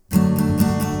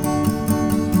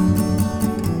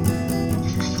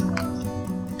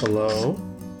Hello.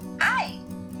 Hi.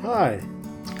 Hi.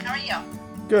 How are you?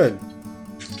 Good.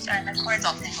 Sorry, my cord's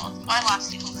all tangled. Oh, I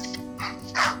lost you.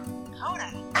 Hold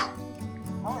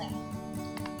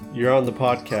on. You're on the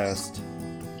podcast.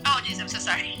 Oh, jeez, I'm so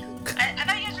sorry. I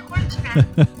thought you guys recorded this. I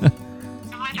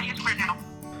thought you recorded now.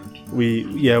 We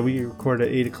record at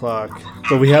 8 o'clock,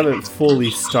 but we haven't fully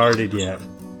started yet.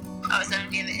 Oh, so I'm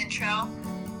doing the intro?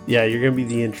 Yeah, you're gonna be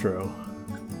the intro.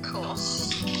 Cool.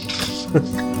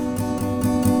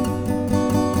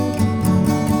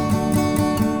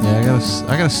 Yeah,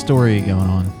 I got a story going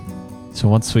on. So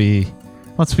once we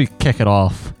kick it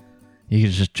off, you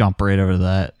can just jump right over to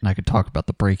that, and I could talk about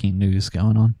the breaking news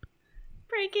going on.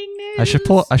 Breaking news. I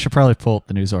should probably pull up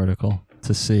the news article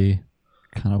to see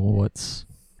kind of what's.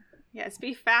 Yes,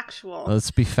 be factual.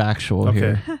 Let's be factual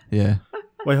here. Yeah,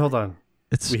 Wait, hold on.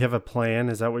 it's We have a plan.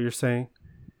 Is that what you're saying?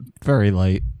 very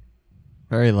light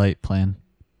plan.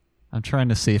 I'm trying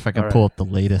to see if I can All pull right. up the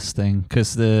latest thing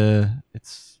because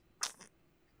it's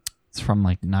from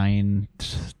like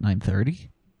 9:30.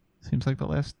 Seems like the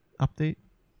last update.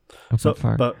 So, Open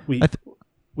fire. but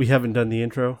we haven't done the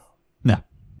intro. No.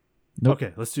 Nope.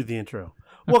 Okay, let's do the intro.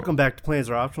 Welcome back to Plans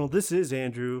Are Optional. This is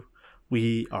Andrew.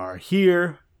 We are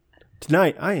here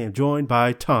tonight. I am joined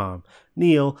by Tom,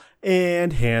 Neil,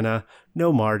 and Hannah.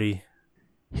 No Marty.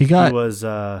 He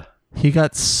He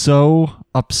got so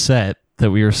upset that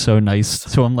we were so nice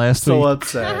to him last so week.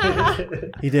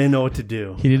 upset. He didn't know what to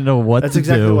do. He didn't know what That's to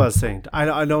exactly do. what I was saying.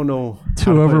 I don't know. Too how to put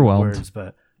it in overwhelmed. words,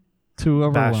 but Too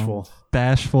overwhelmed. bashful.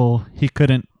 Bashful. He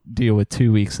couldn't deal with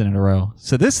 2 weeks in a row.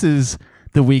 So this is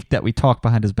the week that we talk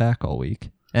behind his back all week.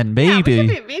 And Yeah, we maybe,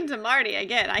 can be mean to Marty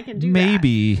again. I can do that.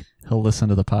 maybe he'll listen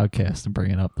to the podcast and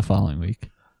bring it up the following week.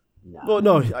 Well,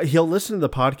 no, he'll listen to the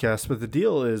podcast, but the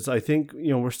deal is, I think,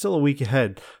 we're still a week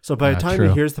ahead. So by the time True.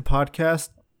 he hears the podcast,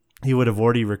 he would have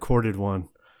already recorded one.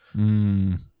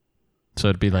 So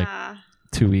it'd be like Ah.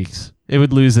 2 weeks. It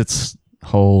would lose its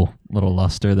whole little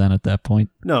luster then at that point.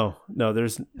 No,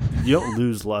 you don't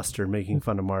lose luster making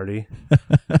fun of Marty.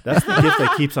 That's the gift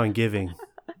that keeps on giving.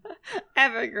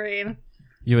 Evergreen.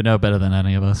 You would know better than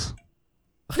any of us.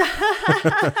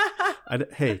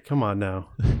 Hey, come on now.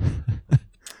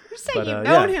 You're saying But, you've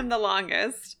known yeah. him the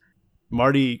longest.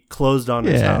 Marty closed on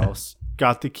his Yeah. house,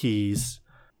 got the keys,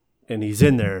 and he's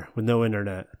in there with no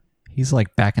internet. He's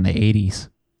like back in the 80s.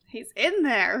 He's in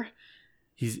there.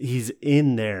 He's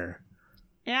in there.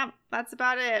 Yeah, that's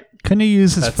about it. Couldn't he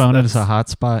use his That's- phone as a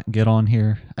that's- hotspot and get on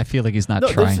here? I feel like he's not No,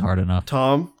 trying there's- hard enough.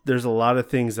 Tom, there's a lot of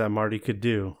things that Marty could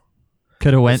do.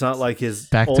 Could have went. It's not like his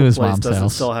back to old his place mom's doesn't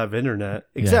house. still have internet.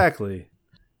 Exactly.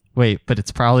 Wait, but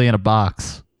it's probably in a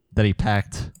box that he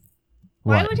packed.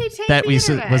 Why What? would he take that the we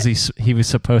internet? he was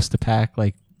supposed to pack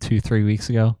like 2-3 weeks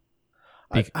ago?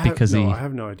 Because I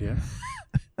have no idea.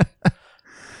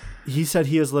 He said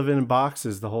he was living in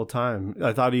boxes the whole time.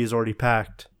 I thought he was already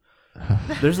packed.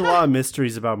 There's a lot of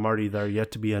mysteries about Marty that are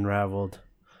yet to be unraveled.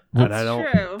 And I don't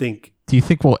True. think... Do you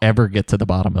think we'll ever get to the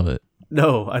bottom of it?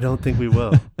 No, I don't think we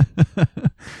will.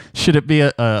 Should it be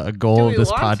a Do goal we of this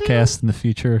want to? podcast in the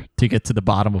future to get to the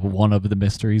bottom of one of the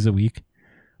mysteries a week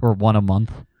or one a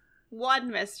month?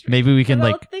 One mystery. Maybe we can But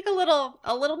I like think a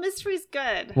little mystery's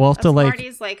good. We'll have to, That's like-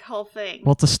 Marty's like whole thing.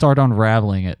 to start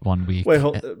unraveling it one week. Wait,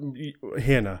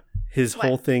 Hannah, his What?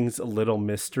 whole thing's a little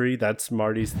mystery. That's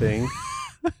Marty's thing.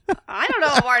 I don't know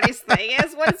what Marty's thing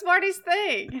is. What is Marty's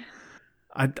thing?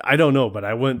 I don't know, but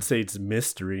I wouldn't say it's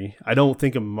mystery. I don't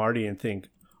think of Marty and think,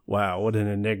 wow, what an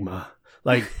enigma.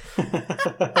 Like,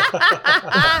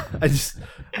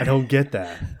 I don't get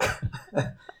that. I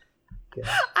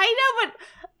know, but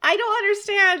I don't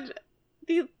understand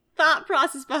the thought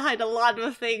process behind a lot of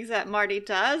the things that Marty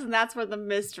does, and that's where the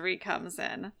mystery comes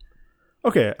in.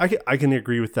 Okay, I can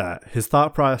agree with that. His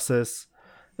thought process,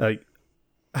 like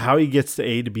how he gets to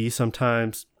A to B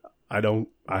sometimes, I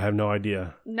have no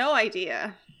idea. No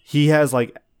idea. He's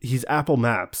Apple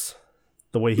Maps,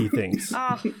 the way he thinks.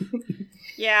 Oh,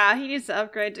 yeah, he needs to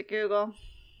upgrade to Google.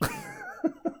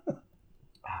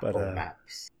 But,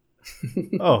 Maps.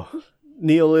 Oh,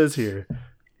 Neil is here.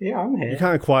 Yeah, I'm here. You're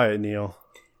kind of quiet, Neil.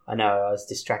 I know, I was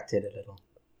distracted a little.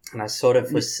 And I sort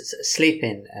of was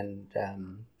sleeping and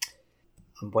I'm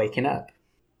waking up.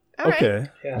 All right. Okay.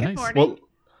 Yeah. Nice. Good morning. Well,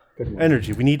 Good morning.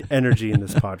 energy. We need energy in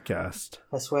this podcast.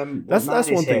 That's when That's one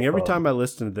thing. Every time I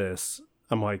listen to this,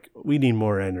 I'm like, we need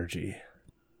more energy.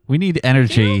 We need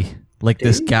energy like Do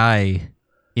this you? guy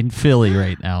in Philly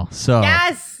right now. So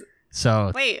Yes.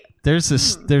 so Wait. there's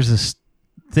this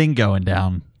thing going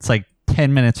down. It's like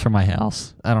 10 minutes from my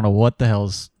house. I don't know what the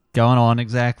hell's going on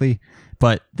exactly,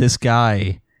 but this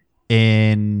guy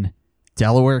in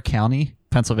Delaware County,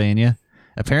 Pennsylvania,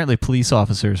 apparently police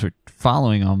officers were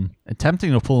following him,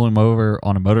 attempting to pull him over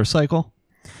on a motorcycle.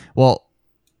 Well,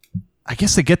 I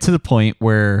guess they get to the point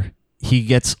where he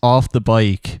gets off the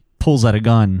bike, pulls out a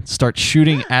gun, starts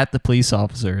shooting at the police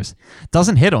officers.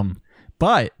 Doesn't hit them,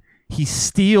 but he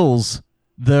steals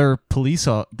their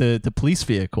the police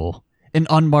vehicle, an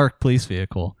unmarked police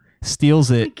vehicle, steals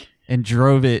it and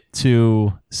drove it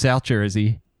to South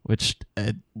Jersey, which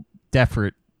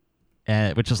Deffert,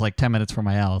 which is like 10 minutes from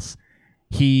my house.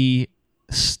 He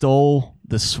stole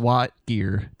the SWAT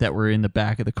gear that were in the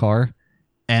back of the car,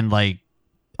 and like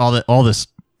all this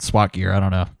SWAT gear, I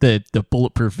don't know, the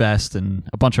bulletproof vest and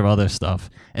a bunch of other stuff,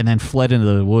 and then fled into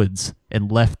the woods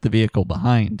and left the vehicle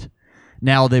behind.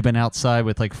 Now they've been outside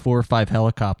with like 4 or 5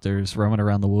 helicopters roaming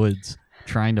around the woods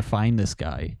trying to find this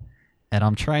guy. And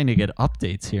I'm trying to get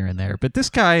updates here and there. But this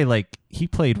guy, like, he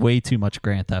played way too much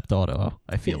Grand Theft Auto,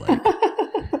 I feel like.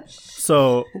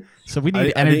 So we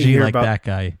need energy like that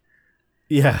guy.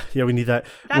 Yeah, we need that.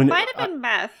 That might have been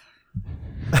meth.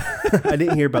 I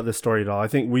didn't hear about this story at all. I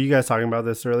think, were you guys talking about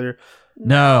this earlier?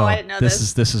 No, I didn't know this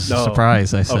is a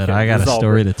surprise. I said, Okay, I got this a is all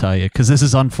story good. to tell you because this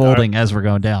is unfolding as we're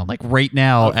going down. Like right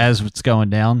now, as it's going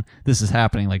down, this is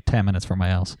happening like 10 minutes from my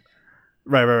house.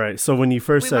 Right. So when you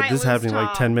first We said might this is lose happening like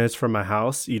Tom. 10 minutes from my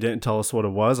house, you didn't tell us what it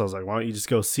was. I was like, why don't you just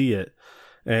go see it?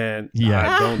 And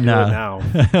Yeah. I don't do No. it now.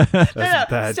 That's No, a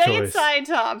bad stay choice. inside,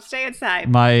 Tom. Stay inside.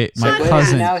 My So where is he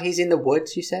cousin, now? He's in the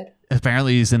woods, you said?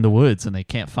 apparently he's in the woods and they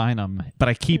can't find him. But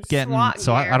I keep getting, SWAT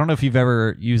so gear. I don't know if you've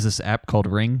ever used this app called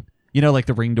Ring. You know, like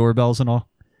the Ring doorbells and all.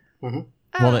 Mm-hmm.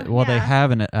 They Yeah.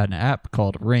 have an app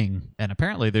called Ring, and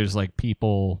apparently there's like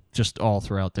people just all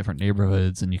throughout different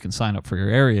neighborhoods, and you can sign up for your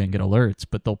area and get alerts.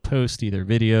 But they'll post either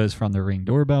videos from the Ring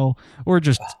doorbell or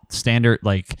just standard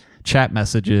like chat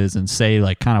messages and say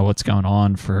like kind of what's going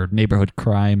on for neighborhood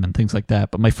crime and things like that.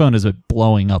 But my phone is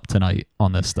blowing up tonight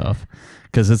on this stuff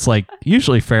because it's like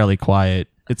usually fairly quiet.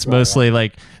 It's mostly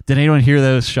like, did anyone hear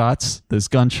those shots? Those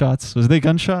gunshots? Was they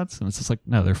gunshots? And it's just like,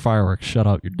 no, they're fireworks. Shut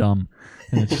up, you're dumb.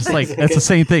 And it's just like, it's the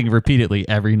same thing repeatedly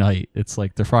every night. It's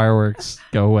like, they're fireworks.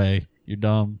 Go away. You're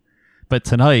dumb. But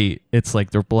tonight, it's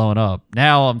like they're blowing up.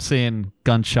 Now I'm seeing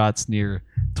gunshots near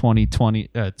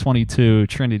 22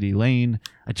 Trinity Lane.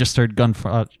 I just heard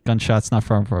gunshots not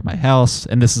far from my house.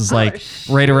 And this is like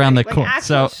right around the shooting, like corner.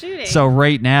 actual shooting. So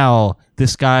right now,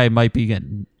 this guy might be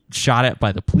getting shot at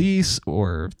by the police,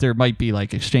 or there might be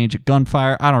like exchange of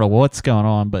gunfire. I don't know what's going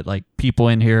on, but like people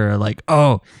in here are like,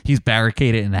 oh, he's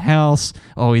barricaded in the house.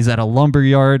 Oh, he's at a lumber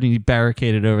yard and he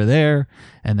barricaded over there.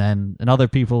 And then another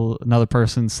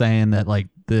person saying that like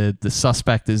the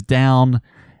suspect is down.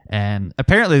 And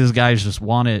apparently this guy's just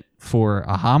wanted for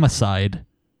a homicide.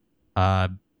 I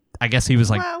guess he was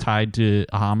like tied to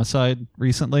a homicide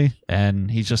recently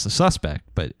and he's just a suspect.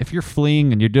 But if you're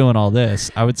fleeing and you're doing all this,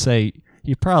 I would say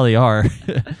you probably are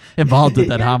involved with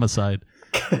that homicide.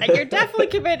 And you're definitely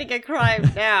committing a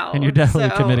crime now. And you're definitely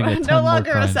so committing a ton no more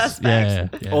longer crimes. a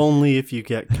suspect. Yeah. Only if you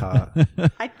get caught.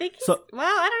 I think he's, So- well,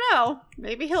 I don't know.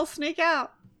 Maybe he'll sneak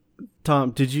out.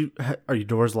 Tom, are your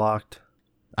doors locked?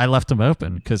 I left him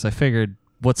open because I figured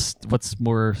what's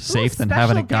more safe than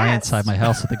having a special guy guest. inside my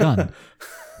house with a gun.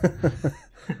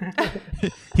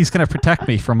 He's going to protect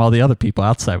me from all the other people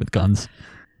outside with guns.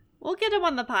 We'll get him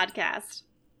on the podcast.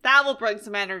 That will bring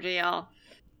some energy, y'all.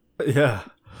 Yeah.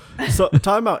 So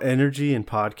talking about energy and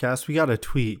podcasts, we got a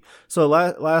tweet. So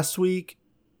last week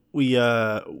we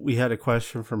had a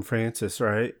question from Francis,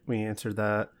 right? We answered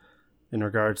that in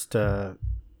regards to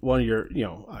one of your,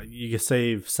 you can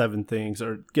save 7 things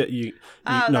or get you.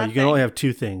 Oh, No, that you can thing. only have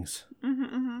 2 things,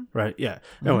 right? Yeah.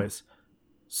 Anyways,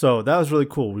 so that was really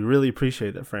cool. We really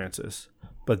appreciate that, Francis.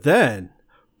 But then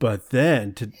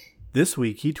to this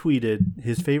week he tweeted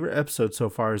his favorite episode so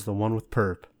far is the one with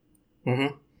Perp.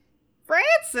 Mm-hmm.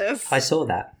 Francis! I saw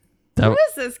that. Who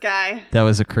is this guy? That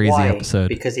was a crazy Why? episode.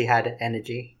 Because he had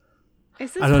energy.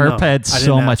 Is this I don't know. Perp had I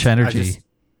so didn't much ask. energy.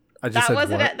 I just that said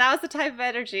wasn't what? it. That was the type of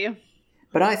energy.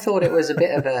 But I thought it was a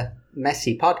bit of a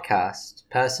messy podcast,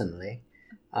 personally.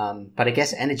 But I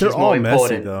guess energy They're is more all messy,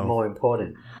 important. though. More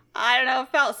important. I don't know. It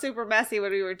felt super messy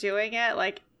when we were doing it.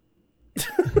 Like,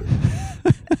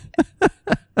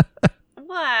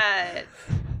 what?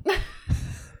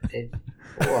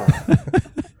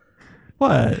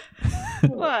 What? What?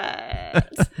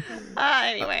 What?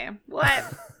 Anyway,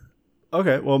 what?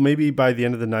 Okay, well, maybe by the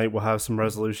end of the night we'll have some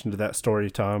resolution to that story,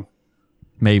 Tom.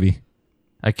 Maybe.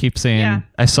 I keep saying, Yeah.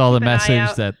 I saw the Keep an eye message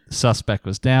out. that suspect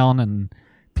was down and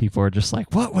people are just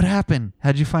like, what happened?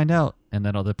 How'd you find out? And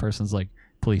then other person's like,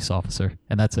 police officer.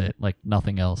 And that's it. Like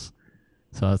nothing else.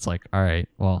 So it's like, all right,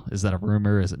 well, is that a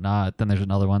rumor? Is it not? Then there's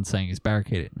another one saying he's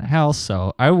barricaded in the house.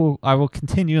 So I will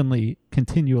continually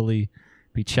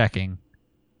be checking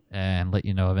and let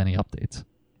you know of any updates.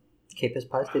 Keep us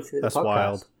posted through That's the podcast.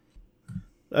 wild.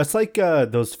 That's like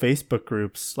those Facebook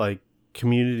groups, like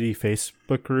community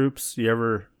Facebook groups. You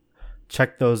ever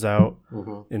check those out?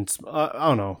 Mm-hmm. I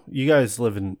don't know. You guys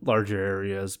live in larger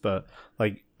areas, but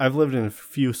like I've lived in a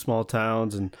few small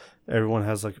towns, and everyone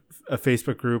has like a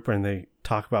Facebook group, and they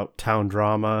talk about town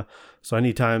drama. So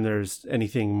anytime there's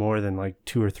anything more than like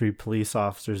 2 or 3 police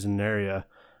officers in an area,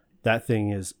 that thing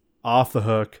is off the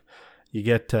hook. You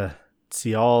get to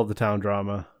see all the town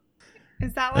drama.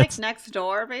 Is that like next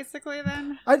door, basically,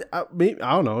 then? I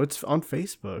don't know. It's on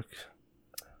Facebook.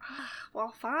 Well,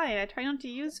 fine. I try not to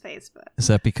use Facebook. Is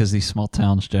that because these small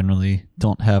towns generally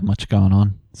don't have much going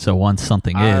on? So once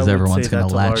something I is, would everyone's say going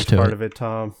that's to a latch large to part it. of it,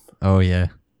 Tom. Oh yeah,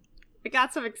 We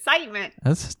got some excitement.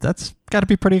 that's got to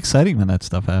be pretty exciting when that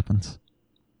stuff happens.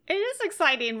 It is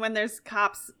exciting when there's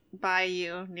cops by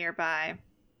you nearby.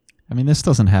 I mean, this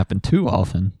doesn't happen too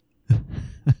often.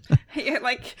 You're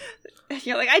like,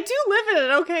 I do live in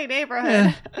an okay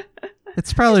neighborhood.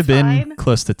 It's probably It's been fine.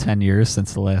 close to 10 years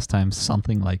since the last time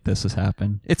something like this has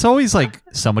happened. It's always like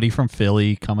somebody from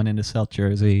Philly coming into South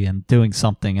Jersey and doing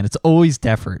something, and it's always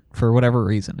Deffert for whatever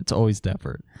reason. It's always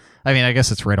Deffert. I mean, I guess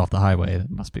it's right off the highway. That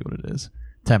must be what it is.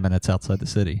 10 minutes outside the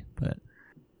city, but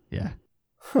yeah.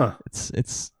 Huh.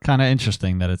 It's kind of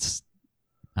interesting that it's,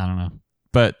 I don't know.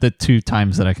 But the 2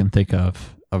 times that I can think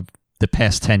of the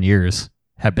past 10 years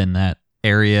have been that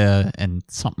area and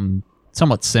something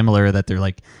somewhat similar that they're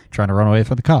like trying to run away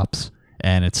from the cops.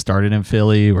 And it started in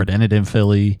Philly or it ended in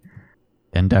Philly,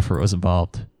 and Deffert was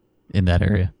involved in that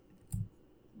area.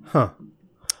 Huh.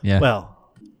 Yeah.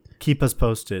 Well, keep us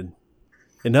posted.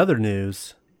 In other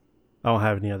news, I don't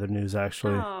have any other news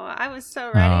actually. Oh, I was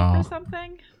so ready Oh. for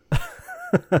something.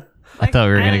 I thought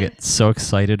we were going to get so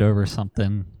excited over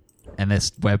something, and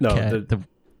this webcast,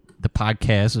 the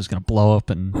podcast was going to blow up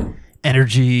in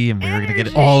energy, and we were going to get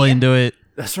Energy. all into it.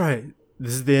 That's right.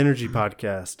 This is the Energy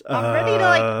Podcast. I'm ready to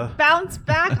like bounce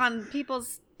back on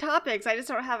people's topics. I just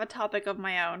don't have a topic of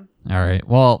my own. All right.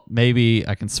 Well, maybe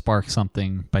I can spark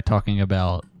something by talking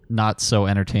about not so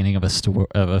entertaining of a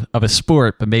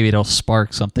sport, but maybe it'll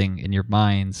spark something in your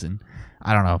minds, and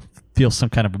I don't know, feel some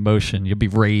kind of emotion. You'll be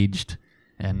raged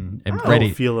and I ready.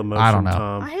 don't feel emotion, I don't know.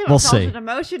 Tom. I haven't We'll felt see. an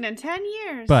emotion in 10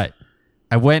 years. But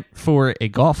I went for a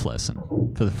golf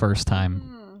lesson for the first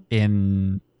time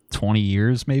in 20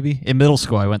 years, maybe. In middle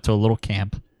school, I went to a little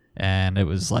camp, and it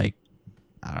was like,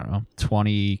 I don't know,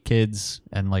 20 kids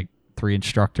and like 3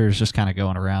 instructors just kind of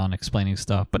going around explaining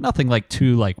stuff, but nothing like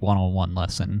too like one-on-one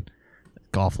lesson,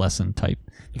 golf lesson type.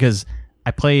 Because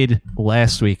I played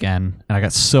last weekend, and I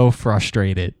got so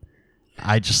frustrated.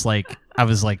 I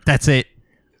was like, that's it.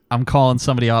 I'm calling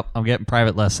somebody up. I'm getting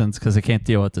private lessons because I can't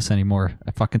deal with this anymore.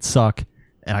 I fucking suck,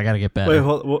 and I got to get better.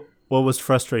 Wait, what was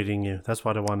frustrating you? That's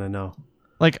what I want to know.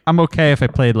 Like, I'm okay if I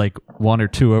played like 1 or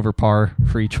 2 over par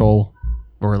for each hole,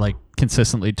 or like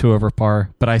consistently 2 over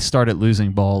par, but I started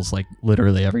losing balls like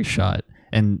literally every shot,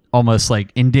 and almost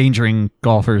like endangering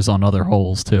golfers on other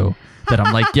holes too, that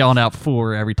I'm like yelling out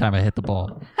 4 every time I hit the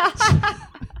ball.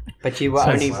 But you were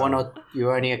So-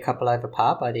 only a couple over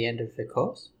par by the end of the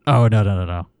course? Oh,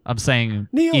 no. I'm saying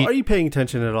Neil, are you paying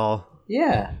attention at all?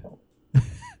 Yeah.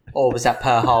 Or was that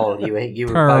per hole? You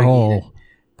were per bogeying hole. it?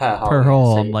 Per hole. Per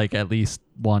hole, so I'm like at least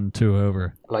 1, 2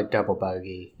 over. like double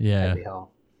bogey Yeah. every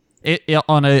hole. It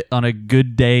on a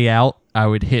good day out, I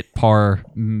would hit par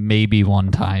maybe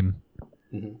 1 time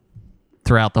Mhm.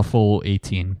 throughout the full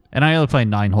 18, and I only played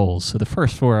 9 holes. So the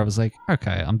first 4, I was like,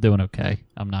 okay, I'm doing okay.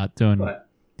 I'm not doing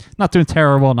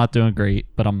terrible, not doing great,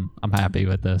 but I'm happy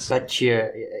with this. But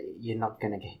you're not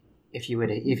gonna get if you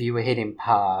were hitting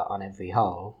par on every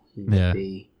hole, you would Yeah.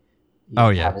 be Oh,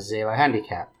 yeah. have a 0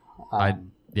 handicap. I'd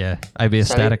be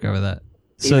so ecstatic over that.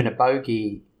 So Even a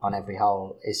bogey on every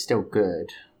hole is still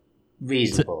good,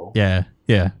 reasonable. yeah,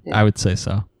 I would say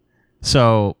so.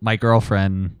 So my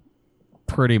girlfriend,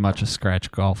 pretty much a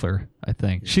scratch golfer, I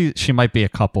think. She might be a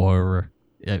couple over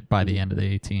by the end of the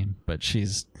 18, but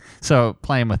so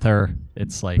playing with her,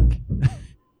 it's like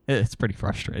it's pretty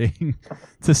frustrating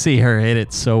to see her hit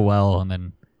it so well and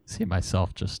then see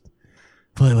myself just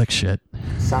play like shit.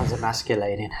 Sounds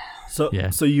emasculating. So, Yeah.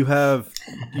 so did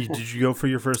you go for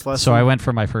your first lesson? So I went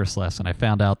for my first lesson. I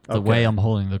found out the way Okay. I'm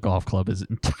holding the golf club is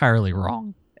entirely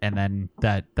wrong. And then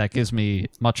that gives me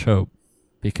much hope,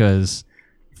 because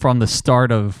from the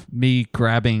start of me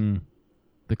grabbing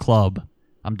the club,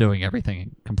 I'm doing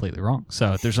everything completely wrong.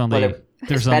 So there's only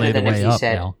It's only better the than if way you up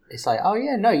said now. it's like, oh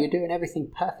yeah, no, you're doing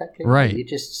everything perfectly Right. You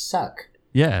just suck.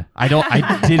 Yeah, I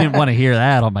didn't want to hear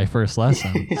that on my first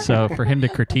lesson. So for him to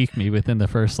critique me within the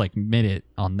first like minute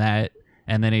on that,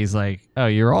 And then he's like, oh,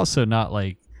 you're also not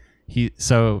like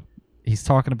so he's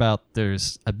talking about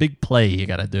there's a big play you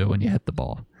got to do when you hit the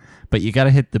ball, but you got to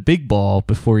hit the big ball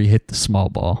before you hit the small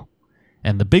ball,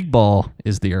 and the big ball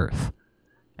is the earth,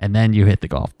 and then you hit the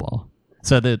golf ball.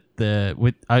 So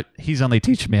he's only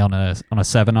teaching me on a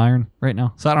 7-iron right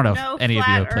now, so I don't know No if any of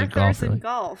you have flat played golf. earthers in Really,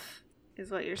 golf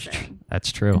is what you're saying.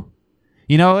 that's true.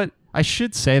 You know what? I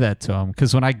should say that to him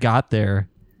because when I got there,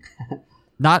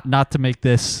 not to make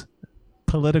this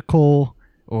political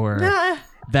or Here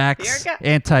vax, it go.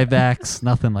 anti-vax,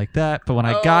 nothing like that. But when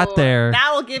I got there,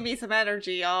 that will give me some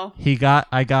energy, y'all.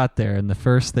 I got there, and the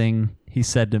first thing he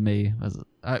said to me was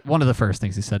one of the first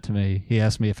things he said to me. He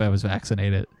asked me if I was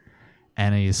vaccinated,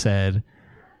 and he said,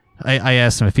 I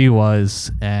asked him if he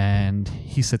was, and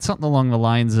he said something along the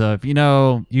lines of,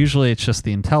 usually it's just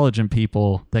the intelligent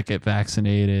people that get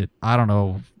vaccinated. I don't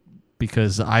know,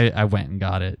 because I went and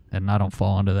got it, and I don't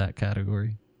fall into that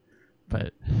category.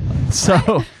 But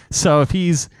so if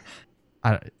he's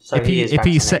So he is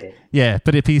vaccinated.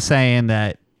 but if he's saying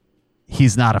that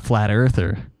he's not a flat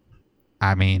earther,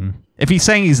 I mean, if he's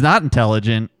saying he's not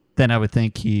intelligent, then I would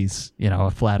think he's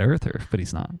a flat earther, but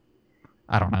he's not.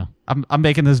 I don't know. I'm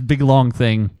making this big long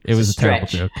thing. It was a terrible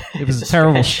joke. It was a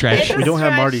terrible stretch. It's We don't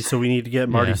have stretch. Marty, so we need to get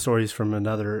Marty Yeah. stories from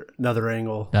another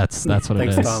angle. That's what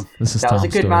Thanks, it is. Tom. This is That was a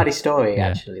Tom's good story. Marty story, Yeah.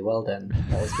 actually. Well done.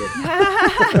 That was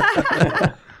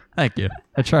good. Thank you.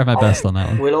 I tried my best on that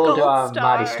one. We'll all do Gold our star.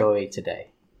 Marty story today.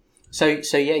 So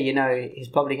yeah, he's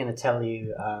probably going to tell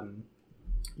you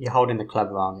you're holding the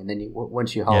club wrong, and then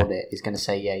once you hold it, he's going to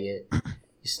say, your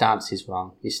stance is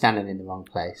wrong. You're standing in the wrong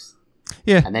place.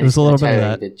 Yeah, And then it was he's a going little to bit tell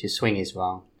of you that. that your swing is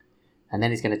wrong. And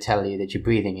then he's going to tell you that your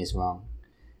breathing is wrong.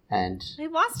 And He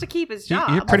wants to keep his You- job.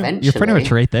 You're pretty Eventually. much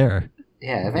right there.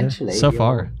 yeah, eventually, So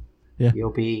far. Yeah.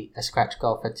 you'll be a scratch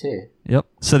golfer too. Yep.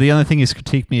 So the only thing he's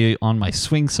critiqued me on my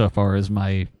swing so far is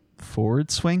my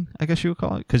forward swing, I guess you would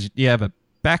call it, because you have a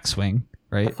backswing,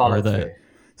 right? The follow Or through.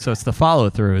 So it's the follow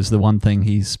through is the one thing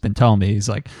he's been telling me. He's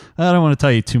like, I don't want to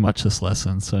tell you too much this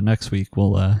lesson, so next week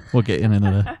we'll get into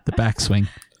the backswing.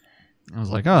 I was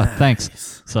like, oh,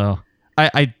 thanks. So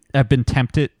I've been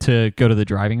tempted to go to the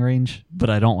driving range, but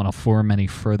I don't want to form any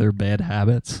further bad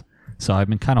habits. So I've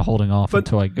been kind of holding off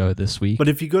until I go this week. But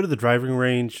if you go to the driving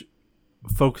range,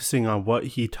 focusing on what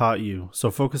he taught you,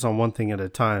 so focus on one thing at a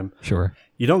time. Sure.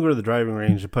 You don't go to the driving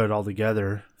range and put it all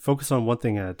together. Focus on one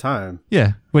thing at a time.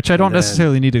 Yeah, which I don't And then-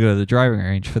 necessarily need to go to the driving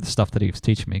range for the stuff that he was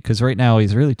teaching me, because right now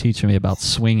he's really teaching me about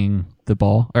swinging the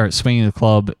ball or swinging the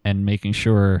club and making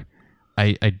sure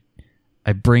I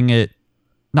bring it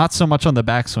not so much on the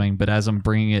backswing, but as I'm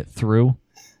bringing it through,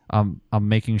 I'm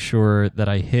making sure that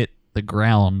I hit the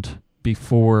ground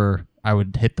before I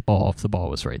would hit the ball if the ball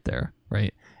was right there,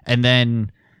 right? And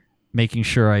then making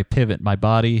sure I pivot my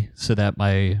body so that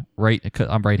I'm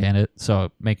right-handed,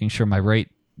 so making sure my right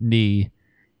knee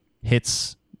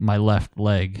hits my left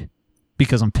leg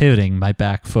because I'm pivoting my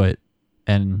back foot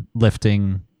and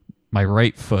lifting my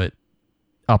right foot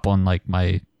up on like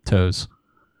my toes.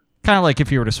 Kind of like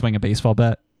if you were to swing a baseball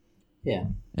bat Yeah.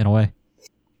 in a way.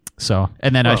 So,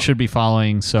 and then I Well- should be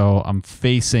following, so I'm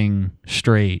facing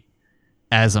straight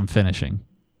as I'm finishing.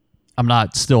 I'm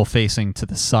not still facing to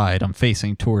the side. I'm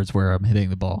facing towards where I'm hitting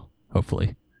the ball,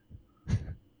 hopefully.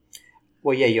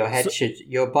 Well, yeah,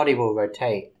 your body will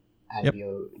rotate, and Yep.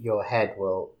 your head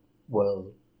will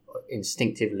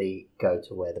instinctively go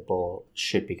to where the ball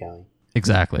should be going.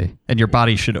 Exactly. And your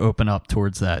body should open up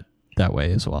towards that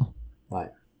way as well. Right.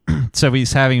 So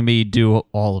he's having me do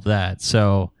all of that.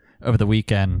 So over the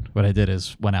weekend, what I did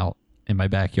is went out in my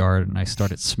backyard and I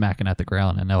started smacking at the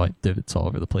ground, and now I divots all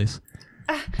over the place.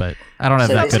 But I don't have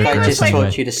So that this good guy of just grass anyway.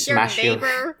 taught you to smash your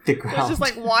neighbor the was ground. just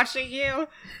like watching you.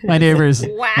 My neighbor's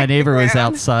Whack my neighbor the was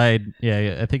ground. outside.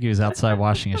 Yeah, I think he was outside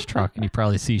washing his truck, and he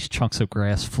probably sees chunks of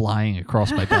grass flying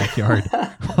across my backyard.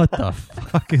 What the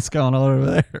fuck is going on over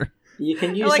there? You can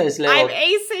You're use like, those little. I'm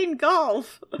acing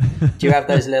golf. Do you have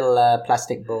those little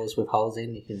plastic balls with holes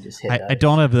in? You can just hit those. I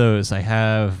don't have those. I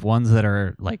have ones that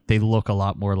are like they look a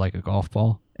lot more like a golf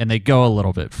ball, and they go a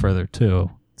little bit further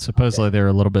too. Supposedly they're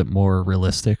a little bit more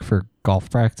realistic for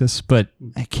golf practice, but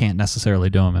I can't necessarily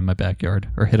do them in my backyard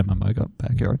or hit them in my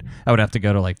backyard. I would have to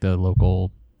go to like the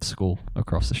local school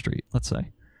across the street, let's say.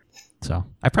 So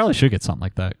I probably should get something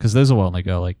like that because those will only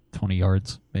go like 20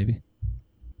 yards, maybe.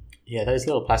 Yeah, those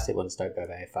little plastic ones don't go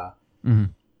very far.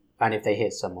 Mm-hmm. And if they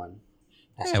hit someone,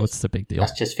 Yeah, what's the big deal?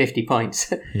 that's just 50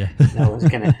 points. Yeah, no one's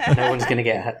gonna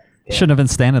get hurt. Yeah. shouldn't have been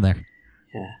standing there.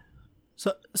 Yeah.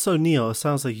 So Neil, it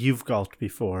sounds like you've golfed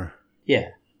before. Yeah,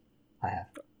 I have.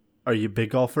 Are you a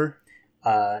big golfer?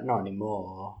 Not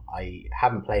anymore. I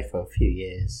haven't played for a few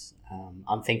years.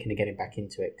 I'm thinking of getting back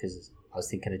into it because I was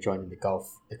thinking of joining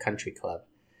the country club,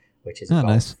 which is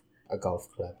nice. a golf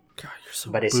club. God, you're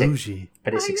so But it's bougie.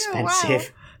 But it's I know,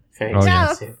 expensive. Very Oh, yeah.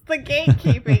 expensive. The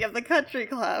gatekeeping of the country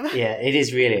club. Yeah, it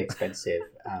is really expensive.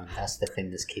 That's the thing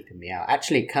that's keeping me out.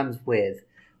 Actually, it comes with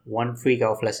one free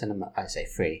golf lesson a month. I say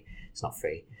free. It's not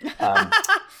free.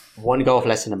 One golf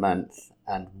lesson a month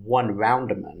and one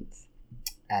round a month.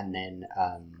 And then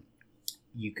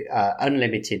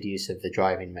unlimited use of the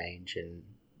driving range and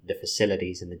the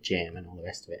facilities and the gym and all the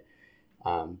rest of it.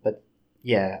 But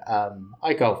yeah,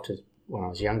 I golfed when I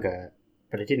was younger,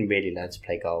 but I didn't really learn to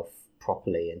play golf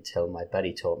properly until my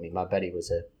buddy taught me. My buddy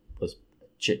was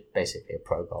basically a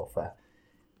pro golfer,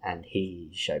 and he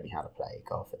showed me how to play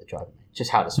golf at the driving range,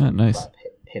 just how to swing the club,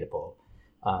 hit a ball.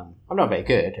 I'm not very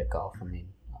good at golf. I mean,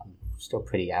 I'm still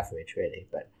pretty average, really,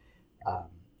 but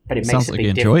it makes Sounds a like big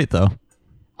you difference. enjoy it though.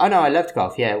 Oh no, I loved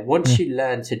golf. Yeah, once you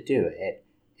learn to do it,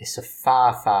 it's a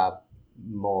far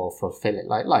more fulfilling.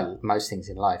 Like most things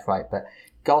in life, right? But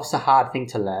golf's a hard thing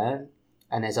to learn,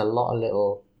 and there's a lot of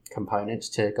little components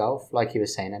to golf. Like you were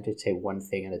saying, Andrew, take one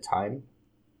thing at a time.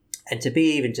 And to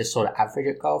be even just sort of average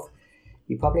at golf,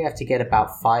 you probably have to get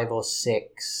about 5 or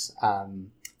 6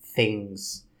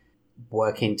 things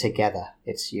working together.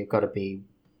 You've got to be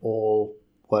all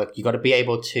work. You've got to be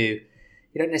able to.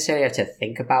 You don't necessarily have to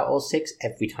think about all 6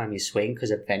 every time you swing,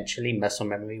 because eventually muscle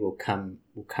memory will come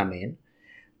in.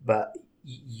 But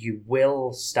you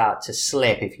will start to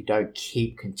slip if you don't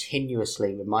keep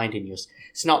continuously reminding yourself.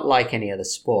 It's not like any other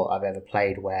sport I've ever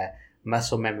played where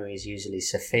muscle memory is usually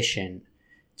sufficient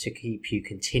to keep you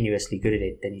continuously good at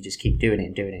it. Then you just keep doing it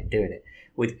and doing it and doing it.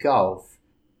 With golf,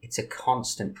 it's a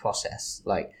constant process.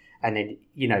 And then,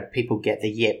 people get the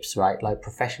yips, right? Like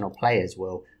professional players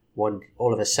will.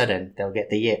 All of a sudden they'll get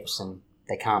the yips and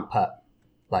they can't putt,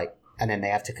 and then they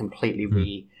have to completely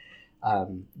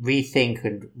rethink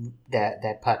and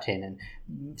their putting. And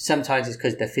sometimes it's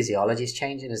because their physiology is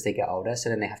changing as they get older, so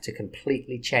then they have to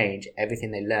completely change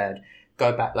everything they learned.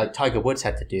 Go back, like Tiger Woods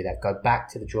had to do that. Go back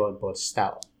to the drawing board,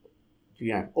 start,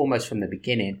 almost from the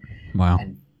beginning. Wow.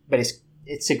 But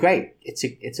it's a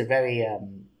very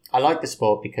I like the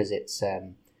sport because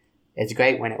it's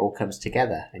great when it all comes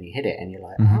together and you hit it and you're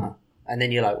like, and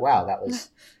then you're like, wow, that was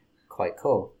quite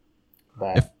cool.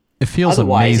 But it feels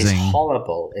otherwise, amazing. It's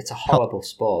horrible. It's a horrible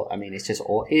sport. I mean, it's just,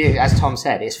 as Tom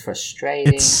said, it's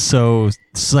frustrating. It's so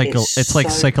it's like so-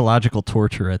 psychological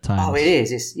torture at times. Oh, it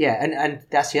is. And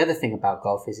that's the other thing about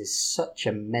golf is it's such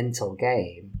a mental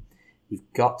game.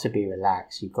 You've got to be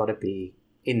relaxed. You've got to be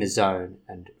in the zone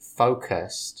and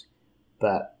focused.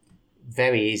 But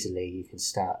very easily you can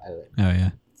start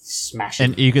smashing.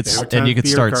 And you could Every time start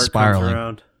beer cart comes spiraling.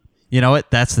 around. You know what?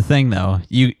 That's the thing, though.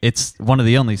 It's one of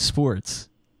the only sports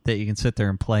that you can sit there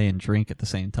and play and drink at the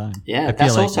same time. Yeah, I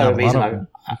that's feel also not a reason lot of them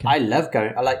you can- I love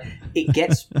going. It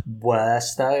gets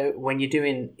worse though when you're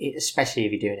doing, especially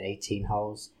if you're doing 18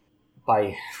 holes.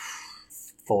 By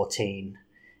 14,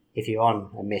 if you're on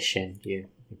a mission, you're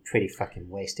pretty fucking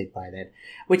wasted by then.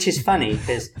 Which is funny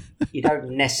because you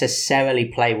don't necessarily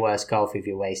play worse golf if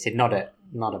you're wasted. Not at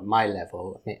my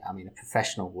level. I mean, a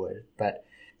professional would, but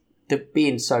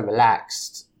being so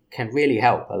relaxed can really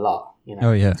help a lot.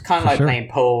 Oh, yeah, it's kind of for like sure. playing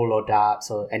pool or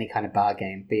darts or any kind of bar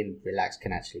game. Being relaxed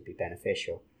can actually be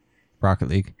beneficial. Rocket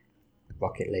League.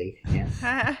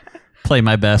 Yeah. Play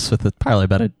my best with probably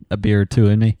about a beer or two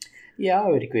in me. Yeah, I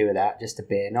would agree with that. Just a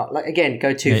beer, not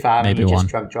go too far and maybe you're one. just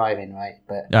drunk driving, right?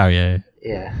 But Oh yeah.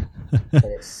 yeah, but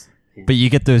it's. Yeah. But you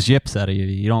get those yips out of you.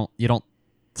 You don't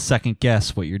second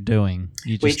guess what you're doing.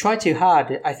 You Well, you just try too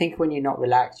hard. I think when you're not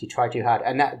relaxed, you try too hard,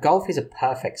 and that golf is a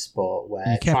perfect sport where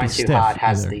You can't trying be too stiff hard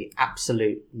has either. the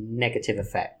absolute negative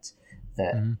effect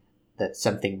that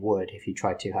something would if you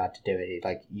try too hard to do it.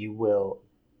 Like you will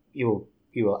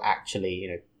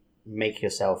actually make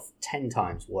yourself 10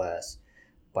 times worse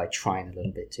by trying a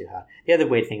little bit too hard. The other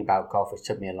weird thing about golf, which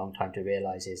took me a long time to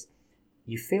realize, is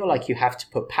you feel like you have to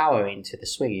put power into the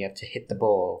swing. You have to hit the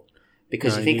ball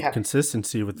because you think need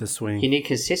consistency with the swing. you need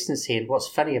consistency. And what's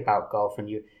funny about golf, and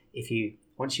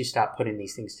once you start putting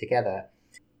these things together,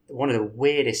 one of the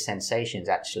weirdest sensations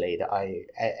actually that I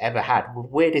ever had,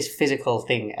 weirdest physical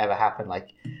thing ever happened,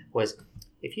 was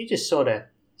if you just sort of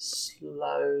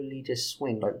slowly just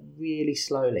swing, like really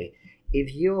slowly,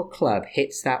 if your club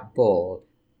hits that ball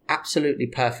absolutely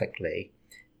perfectly,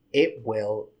 it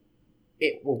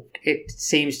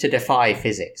seems to defy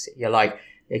physics. You're like,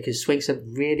 it can swing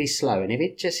something really slow, and if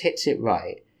it just hits it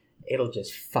right, it'll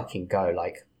just fucking go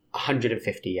like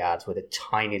 150 yards with a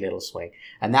tiny little swing.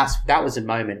 And that was a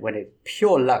moment when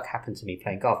pure luck happened to me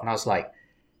playing golf, and I was like,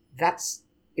 that's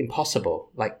impossible.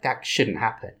 Like, that shouldn't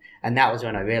happen. And that was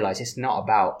when I realized it's not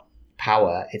about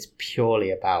power. It's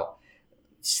purely about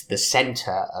the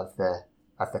center of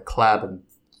the club, and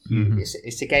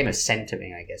it's a game of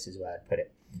centering, I guess is where I'd put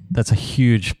it. That's a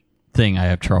huge thing I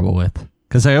have trouble with.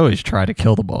 Because I always try to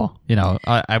kill the ball. You know,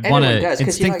 I want to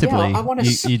instinctively.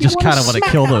 You just kind of want to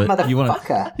kill the. You want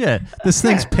to. Yeah, this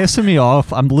thing's pissing me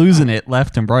off. I'm losing it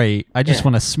left and right. I just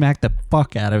want to smack the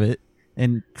fuck out of it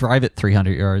and drive it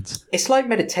 300 yards. It's like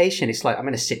meditation. It's like, I'm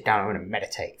going to sit down. I'm going to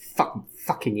meditate.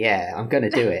 Fucking yeah, I'm going to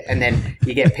do it. And then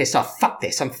you get pissed off. Fuck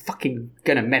this. I'm fucking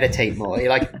going to meditate more. You're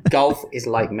like, golf is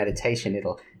like meditation.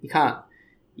 You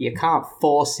can't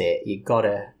force it. You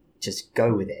gotta just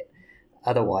go with it.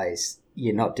 Otherwise,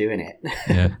 you're not doing it.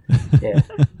 Yeah. Yeah.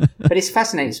 But it's a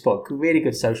fascinating sport. Really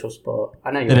good social sport.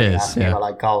 I know you're asking about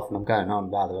like golf, and I'm going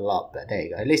on rather a lot, but there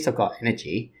you go. At least I've got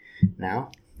energy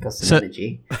now. Got some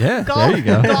energy. Yeah, golf, there you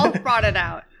go. Golf brought it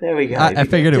out. There we go. I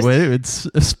figured it would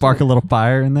spark a little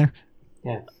fire in there.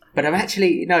 Yeah. But I'm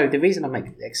actually, the reason I'm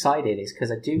excited is because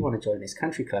I do want to join this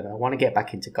country club, and I want to get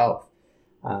back into golf.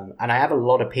 And I have a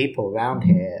lot of people around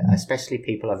here, especially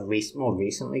people I've more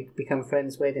recently become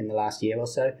friends with in the last year or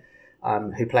so,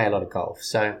 who play a lot of golf.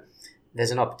 So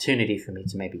there's an opportunity for me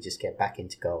to maybe just get back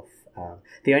into golf.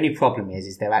 The only problem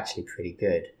is they're actually pretty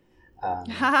good.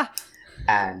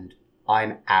 And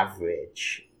I'm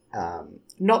average.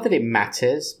 Not that it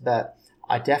matters, but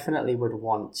I definitely would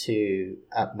want to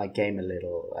up my game a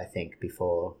little, I think,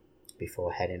 before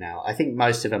heading out. I think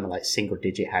most of them are like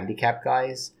single-digit handicap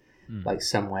guys, like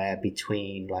somewhere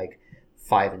between like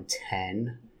 5 and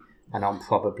 10. And I'm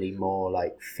probably more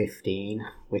like 15,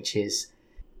 which is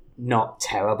not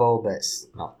terrible, but it's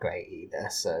not great either.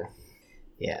 So,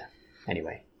 yeah.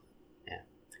 Anyway, yeah.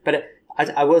 But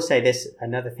I will say this,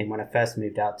 another thing. When I first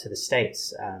moved out to the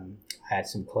States, I had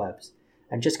some clubs.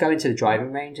 And just going to the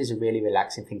driving range is a really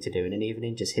relaxing thing to do in an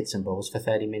evening. Just hit some balls for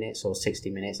 30 minutes or 60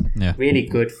 minutes. Yeah. Really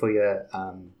good for your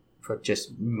for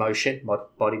just motion,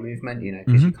 body movement,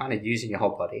 because you're kind of using your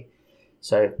whole body.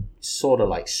 So sort of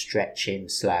like stretching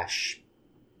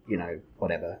 /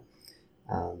 whatever.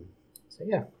 So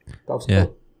yeah, golf's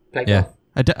cool. Play golf.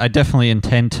 I definitely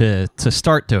intend to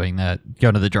start doing that.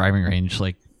 Go to the driving range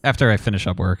like after I finish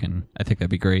up work, and I think that'd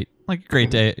be great. Like a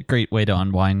great day, great way to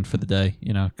unwind for the day.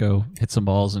 Go hit some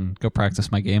balls and go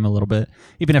practice my game a little bit.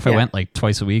 Even if I went like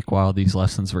twice a week while these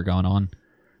lessons were going on.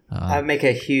 That would make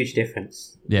a huge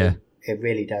difference. Yeah. It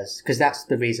really does. Because that's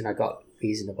the reason I got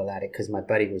reasonable at it, because my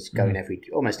buddy was going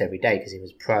almost every day because he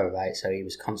was pro, right? So he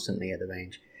was constantly at the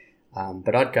range.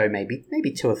 But I'd go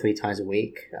maybe 2 or 3 times a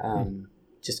week,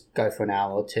 just go for an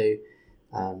hour or two.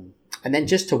 And then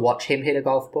just to watch him hit a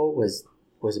golf ball was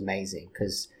amazing,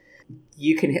 because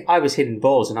I was hitting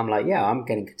balls and I'm like, yeah, I'm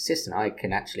getting consistent. I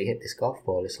can actually hit this golf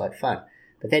ball. It's like fun.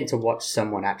 But then to watch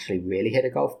someone actually really hit a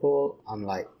golf ball, I'm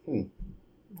like,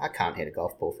 I can't hit a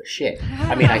golf ball for shit.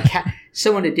 I mean, I can't.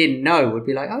 Someone who didn't know would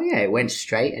be like, oh yeah, it went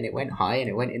straight and it went high and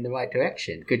it went in the right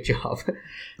direction. Good job.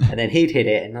 And then he'd hit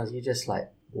it and you're just like,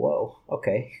 whoa,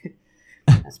 okay.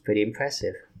 That's pretty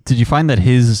impressive. Did you find that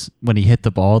when he hit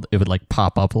the ball, it would like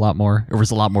pop up a lot more? It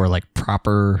was a lot more like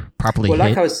properly hit?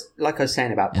 Like I was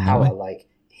saying about power, like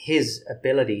his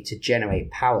ability to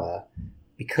generate power,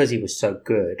 because he was so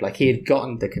good, like he had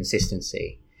gotten the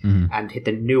consistency. And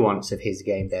the nuance of his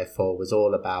game, therefore, was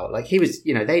all about, like, he was,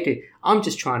 I'm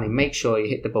just trying to make sure you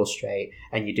hit the ball straight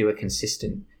and you do a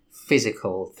consistent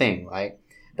physical thing, right?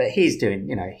 But he's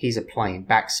doing, he's applying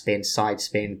backspin, side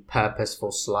spin,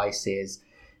 purposeful slices,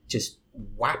 just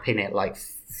whapping it like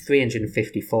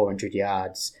 350, 400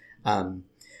 yards.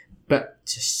 But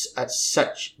just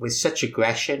with such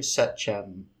aggression, such,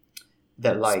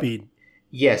 that like, speed.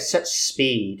 Yeah, such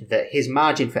speed that his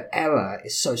margin for error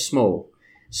is so small.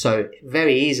 So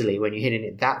very easily, when you're hitting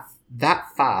it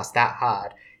that fast, that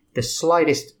hard, the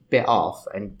slightest bit off,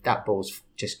 and that ball's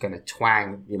just going to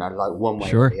twang, like one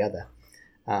way or the other.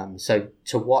 So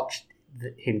to watch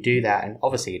him do that, and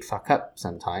obviously he'd fuck up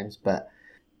sometimes, but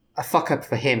a fuck up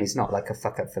for him is not like a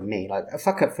fuck up for me. Like a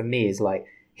fuck up for me is like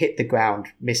hit the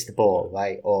ground, miss the ball,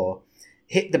 right? Or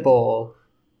hit the ball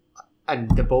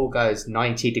and the ball goes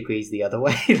 90 degrees the other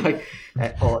way,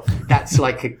 or that's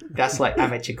like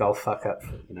amateur golf fuck up,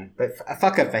 But a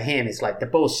fuck up for him is like the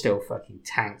ball still fucking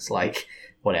tanks like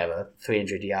whatever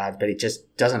 300 yards, but it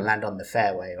just doesn't land on the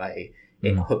fairway, right?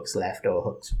 It hooks left or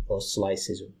hooks or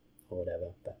slices or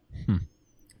whatever. But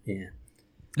yeah,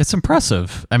 it's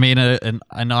impressive. I mean, an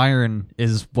iron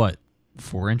is what,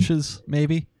 4 inches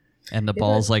maybe, and the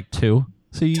ball's like 2.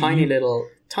 So tiny little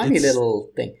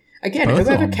thing. Again,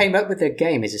 whoever came up with the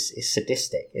game is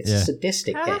sadistic. It's a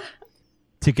sadistic game.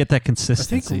 to get that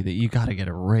consistency that you got to get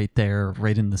it right there,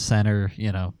 right in the center,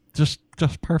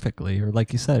 just perfectly. Or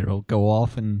like you said, it'll go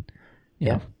off and, you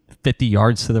know, 50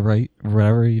 yards to the right or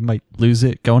whatever. You might lose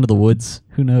it, go into the woods.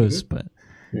 Who knows? But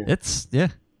it's a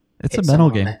mental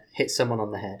game. Hit someone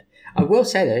on the head. I will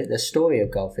say, though, the story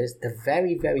of golf is the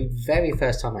very, very, very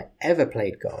first time I ever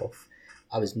played golf,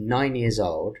 I was 9 years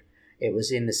old. It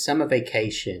was in the summer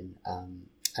vacation,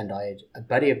 and a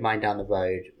buddy of mine down the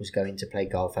road was going to play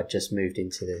golf. I'd just moved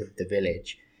into the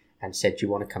village and said, do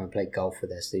you want to come and play golf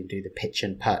with us? They do the pitch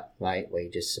and putt, right, where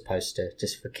you're just supposed to,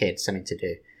 just for kids, something to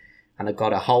do. And I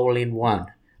got a hole in one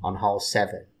on hole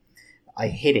 7. I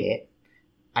hit it.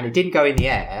 And it didn't go in the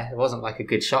air. It wasn't like a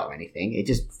good shot or anything. It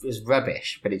just was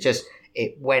rubbish. But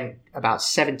it went about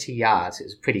 70 yards. It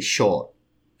was a pretty short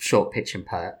pitch and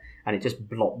putt. And it just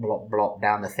blopped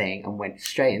down the thing and went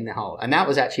straight in the hole. And that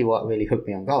was actually what really hooked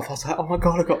me on golf. I was like, oh my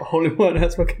God, I got a hole in one.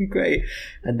 That's fucking great.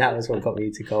 And that was what got me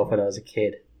into golf when I was a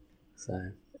kid.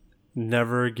 So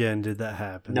Never again did that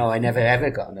happen. no, I never ever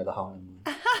got another hole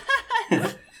in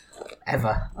one.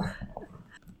 Ever.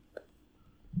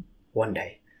 One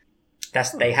day.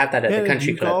 They have that at Hannah, the country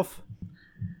do you club. golf?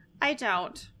 I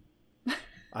don't.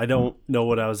 I don't know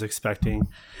what I was expecting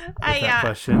with that I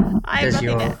question. I have Does nothing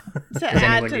your- to does add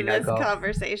anyone to you know this golf?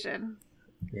 conversation.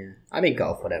 Yeah. I mean,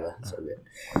 golf, whatever. It's all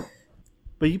good.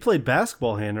 But you played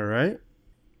basketball, Hannah, right?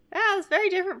 Yeah, it's very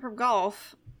different from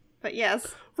golf, but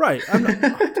yes. Right. I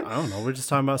don't know. We're just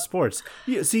talking about sports.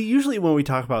 See, usually when we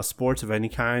talk about sports of any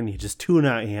kind, you just tune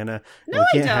out Hannah. and No,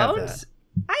 we I can't have don't. that.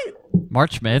 I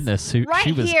March Madness. right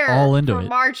She was here all into for it.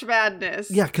 March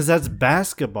Madness. Yeah, because that's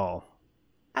basketball.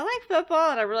 I like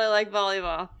football and I really like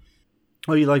volleyball.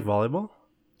 Oh, you like volleyball?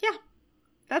 Yeah,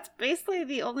 that's basically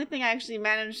the only thing I actually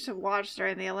managed to watch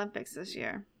during the Olympics this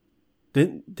year.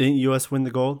 Didn't U.S. win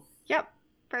the gold? Yep,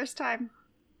 first time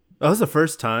That was the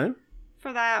first time.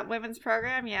 for that women's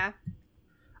program. Yeah,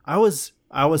 I was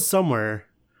somewhere.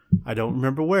 I don't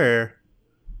remember where,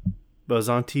 but it was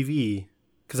on TV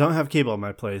because I don't have cable at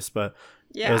my place. But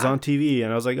yeah. it was on TV,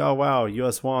 and I was like, "Oh wow,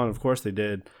 U.S. won! Of course they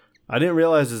did." I didn't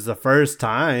realize it was the first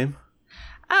time.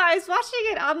 I was watching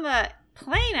it on the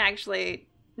plane, actually.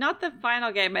 Not the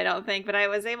final game, I don't think, but I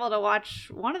was able to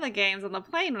watch one of the games on the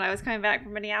plane when I was coming back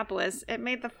from Minneapolis. It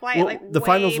made the flight Well, the way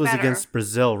finals was better. against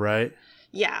Brazil, right?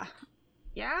 Yeah.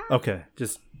 Yeah? Okay,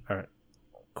 just all right,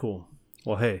 cool.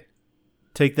 Well, hey,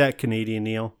 take that, Canadian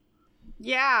Neil.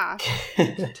 Yeah.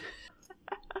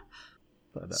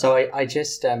 But, So I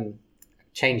just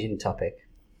changing topic.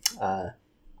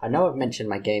 I know I've mentioned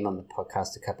my game on the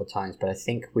podcast a couple of times, but I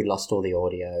think we lost all the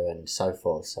audio and so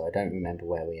forth, so I don't remember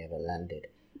where we ever landed.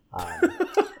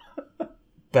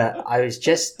 But I was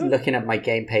just looking at my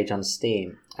game page on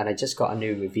Steam, and I just got a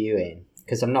new review in,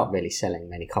 because I'm not really selling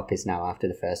many copies now. After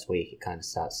the first week, it kind of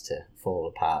starts to fall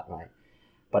apart, right?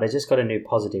 But I just got a new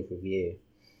positive review.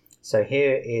 So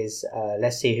here is,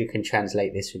 let's see who can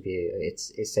translate this review. It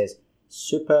says,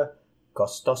 super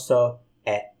gustoso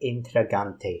e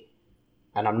intrigante.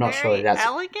 And I'm not sure if that's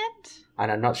elegant?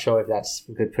 and I'm not sure if that's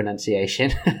good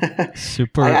pronunciation.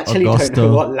 Super I actually don't know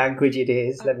Augusto. what language it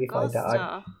is. Let me find out.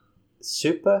 Augusta.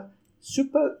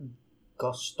 Super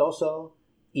gustoso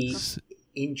e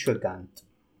intrigante.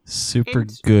 Super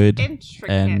Int- good. Intricate.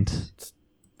 And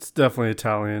it's definitely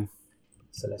Italian.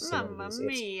 So let's see. Mamma What it is.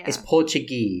 mia. It's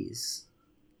Portuguese,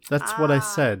 That's what I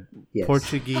said. Yes.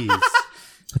 Portuguese.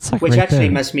 it's like which right actually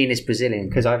there. must mean it's Brazilian,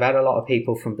 because I've had a lot of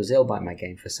people from Brazil buy my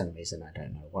game for some reason. I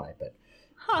don't know why, but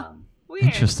Huh. Weird.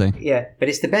 Interesting. yeah. But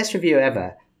it's the best review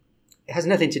ever. It has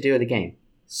nothing to do with the game.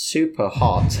 Super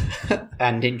hot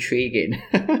and intriguing.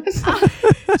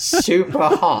 Super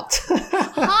hot.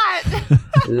 Hot.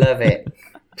 Love it.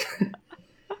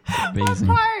 Amazing.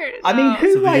 Part. I mean, So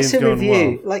who the writes a game's going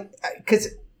review? well. Like, because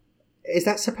is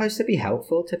that supposed to be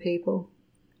helpful to people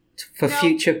for No.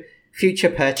 future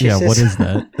purchases? Yeah, what is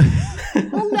that?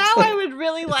 Well, now I would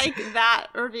really like that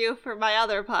review for my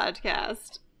other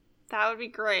podcast. That would be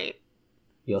great.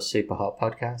 Your super hot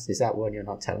podcast? Is that one you're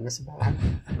not telling us about?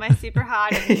 My super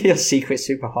hot Your secret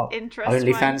super hot interest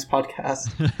OnlyFans podcast?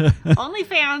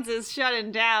 OnlyFans is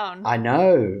shutting down. I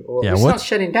know. Well, Yeah, it's what- not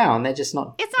shutting down. They're just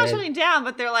not. It's not they're, shutting down,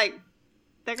 but they're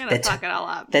gonna They're fuck it all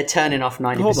up. They're turning off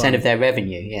Hold 90% on. of their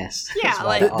revenue. Yes. Yeah, That's why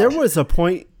like- they're There odd. was a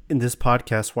point in this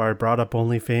podcast where I brought up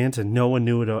OnlyFans and no one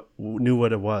knew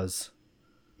what it was.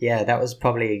 Yeah, that was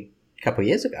probably a couple of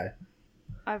years ago.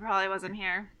 I probably wasn't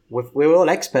here. We're all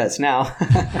experts now.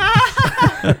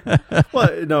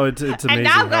 Well, no, it's amazing. And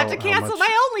now I've got to how cancel much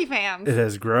my OnlyFans. it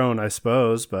has grown, I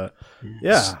suppose. But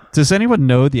yeah, Does anyone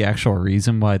know the actual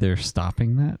reason why they're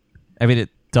stopping that? I mean,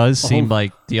 does seem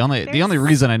like the only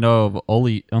reason I know of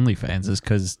OnlyFans is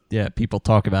because people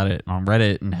talk about it on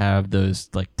Reddit and have those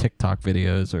like TikTok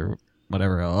videos or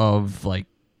whatever of like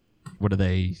what are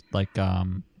they like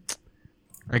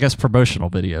I guess promotional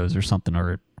videos or something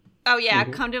or Oh yeah,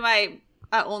 come to my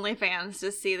OnlyFans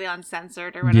to see the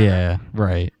uncensored or whatever. yeah,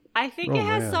 right. I think it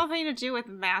has something to do with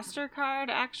MasterCard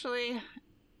actually.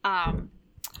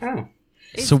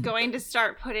 It's So- going to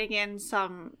start putting in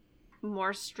some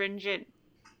more stringent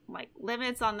like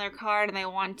limits on their card, and they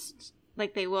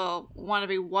will want to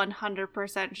be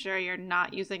 100% sure you're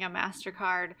not using a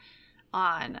MasterCard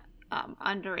on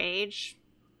underage,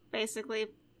 basically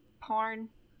porn.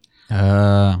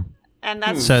 And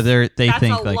that's so they that's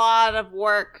think a like lot of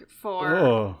work for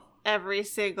Oh. every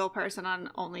single person on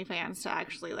OnlyFans to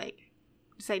actually like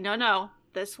say no,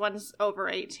 this one's over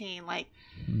 18. Like,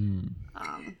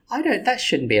 That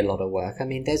shouldn't be a lot of work. I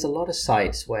mean, there's a lot of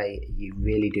sites where you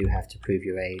really do have to prove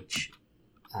your age,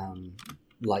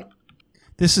 like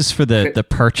this is for the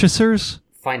purchasers.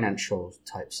 financial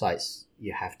type sites.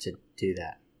 You have to do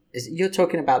that. You're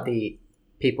talking about the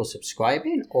people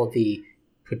subscribing or the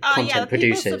content the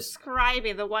producers? people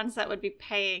subscribing, the ones that would be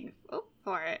paying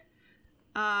for it.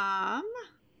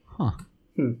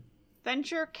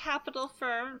 Venture capital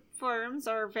firms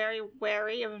are very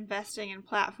wary of investing in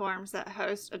platforms that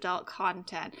host adult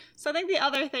content. So I think the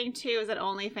other thing too is that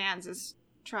OnlyFans is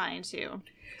trying to.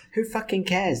 Who fucking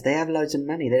cares? They have loads of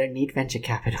money. They don't need venture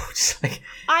capital. Just like,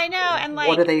 I know, and like,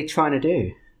 what are they trying to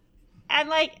do? And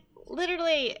like,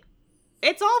 literally,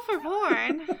 it's all for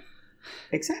porn.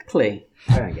 Exactly.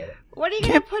 I don't get it. What are you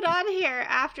gonna put on here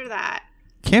after that?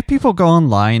 Can't people go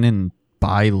online and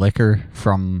buy liquor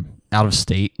from out of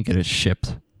state and get it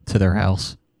shipped to their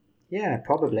house? Yeah,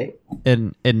 probably.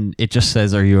 And it just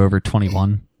says, "Are you over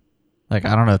 21?" Like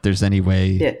I don't know if there's any way.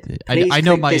 Yeah. I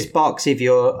know click this box if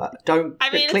you're don't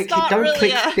click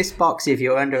this box if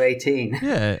you're under 18.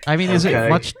 Yeah, I mean, is it Okay.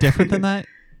 much different than that?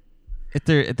 If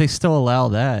they still allow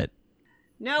that?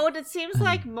 No, what it seems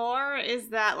like more is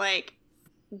that like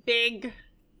big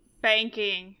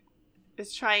banking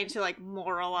is trying to like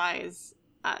moralize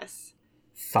us.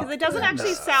 Because it doesn't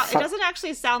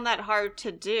actually sound that hard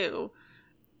to do.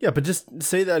 Yeah, but just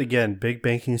say that again. Big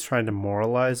banking's trying to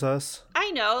moralize us. I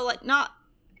know, like not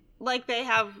like they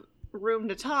have room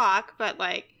to talk, but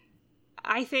like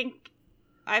I think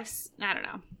I don't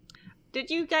know. Did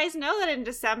you guys know that in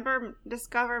December,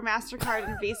 Discover, MasterCard,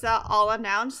 and Visa all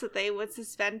announced that they would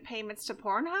suspend payments to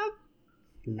Pornhub?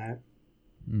 No.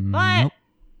 But Nope.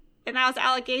 and that was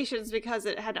allegations because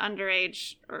it had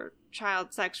underage or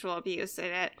child sexual abuse in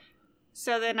it.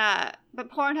 So then, but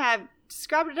Pornhub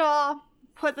scrubbed it all,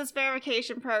 put this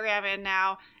verification program in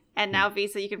now, and now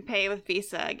Visa, you can pay with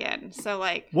Visa again. So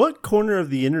like, What corner of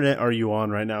the internet are you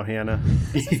on right now, Hannah?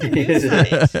 this is a news site.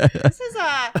 This is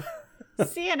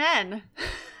CNN.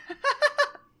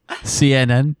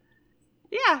 CNN.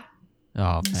 Yeah.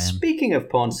 Oh man. Speaking of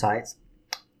porn sites,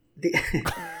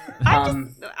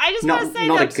 I just want to say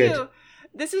not though a good- too.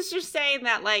 This is just saying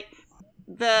that like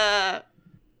the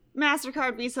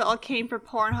MasterCard, Visa all came for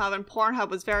Pornhub, and Pornhub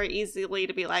was very easily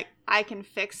to be like, I can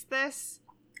fix this.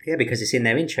 yeah, because it's in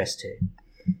their interest to.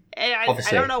 And I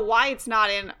Obviously. don't know why it's not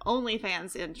in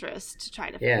OnlyFans' interest to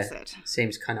try to Yeah, fix it.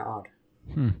 seems kind of odd.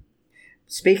 Hmm.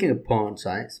 Speaking of porn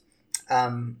sites,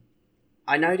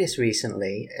 I noticed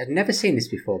recently, I'd never seen this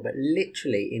before, but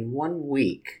literally in 1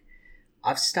 week,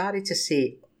 I've started to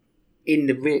see in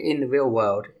the real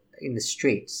world, in the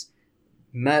streets,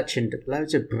 loads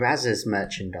of Brazzers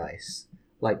merchandise,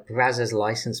 like Brazzers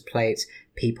license plates,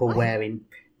 people wearing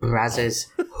Brazzers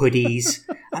hoodies,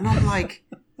 and I'm like,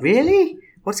 really?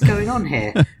 What's going on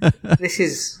here? This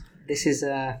is.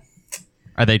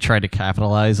 Are they trying to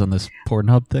capitalize on this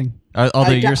Pornhub thing?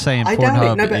 Although you're saying I doubt it.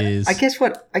 Pornhub No, but is.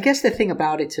 I guess the thing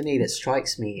about it to me that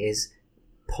strikes me is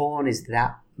porn is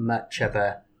that much of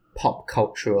a pop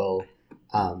cultural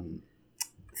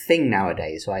thing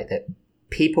nowadays, right? That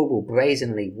people will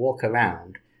brazenly walk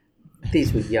around.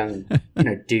 These were young,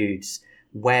 dudes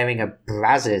wearing a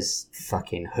Brazzers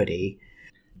fucking hoodie.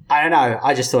 I don't know.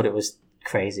 I just thought it was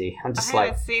crazy. I'm just I like,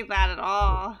 haven't seen that at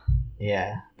all.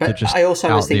 yeah. They're But just I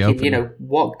also was out in the thinking, open.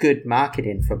 what good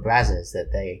marketing for Brazzers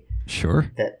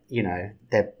Sure. that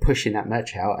they're pushing that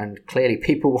merch out, and clearly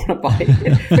people want to buy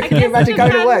it. But can you imagine it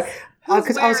going to depends work? who's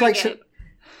Because I was like, wearing it.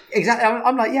 exactly.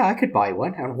 I'm like, yeah, I could buy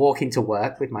one and walk into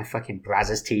work with my fucking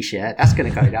Brazzers t-shirt. That's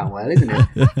going to go down well, isn't it?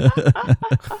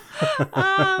 Okay,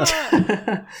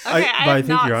 I I have think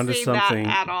not you're onto seen something.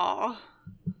 that at all.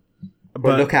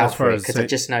 Well, look out as far for it as because say- I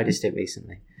just noticed it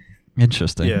recently.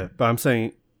 Interesting. Yeah, but I'm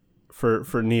saying for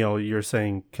Neil, you're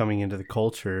saying coming into the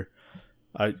culture,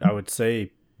 I would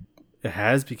say it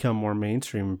has become more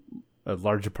mainstream, a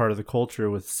larger part of the culture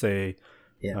with, say,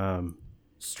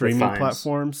 streaming phones.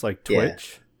 platforms like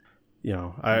Twitch. You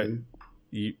know, I don't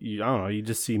know, you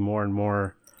just see more and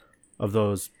more of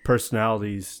those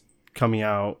personalities coming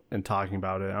out and talking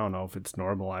about it. I don't know if it's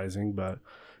normalizing, but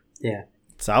yeah,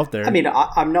 it's out there. I mean,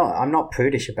 I'm not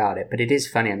prudish about it, but it is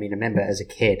funny. I mean, I remember as a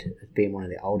kid, being one of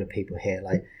the older people here,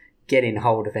 like getting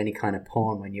hold of any kind of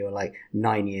porn when you were like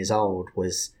 9 years old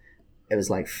was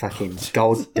like fucking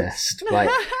gold dust. Like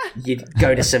you'd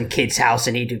go to some kid's house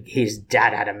and his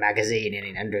dad had a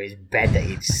magazine under his bed that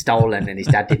he'd stolen, and his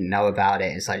dad didn't know about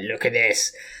it. It's like, look at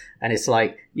this. And it's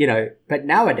like, you know, but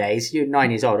nowadays you're 9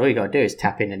 years old, all you got to do is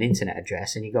tap in an internet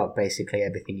address and you got basically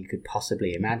everything you could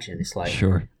possibly imagine. It's like,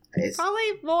 Sure. it's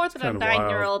Probably more than a kinda wild.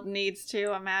 9-year-old needs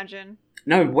to imagine.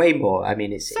 no, way more. I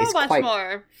mean, it's Much quite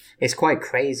more. it's quite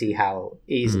crazy how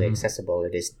easily Mhm. accessible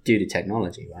it is due to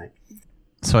technology, right?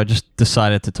 So I just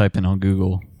decided to type in on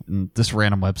Google, and this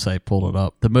random website pulled it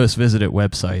up. The most visited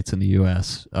websites in the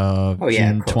U.S. of Oh, yeah,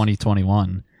 of June course.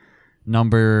 2021.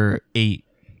 Number 8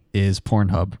 is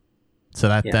Pornhub. So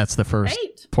that's the first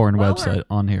 8. porn Lower. website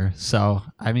on here. So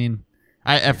I mean,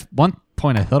 at one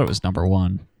point I thought it was number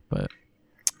 1, but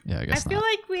yeah, I I guess feel not.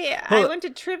 like I Well, went to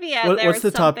trivia. what- There what's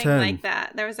was the top something 10? like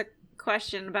that. There was a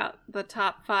question about the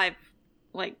top 5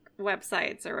 like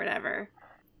websites or whatever.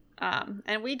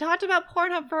 And we talked about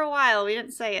Pornhub for a while. We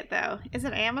didn't say it though. Is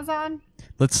it Amazon?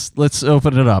 Let's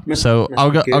open it up. So Mr.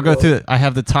 I'll go Google. through it. I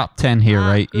have the top 10 here,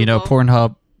 right? You know,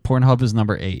 Google. Pornhub is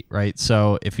number 8, right?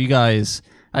 So if you guys,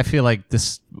 I feel like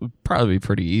this would probably be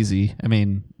pretty easy. I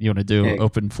mean, you want to do Yeah.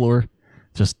 open floor?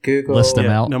 Just Google. list them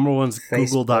out. number one's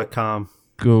Facebook. Google.com.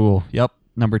 Google. Yep.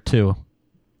 Number 2.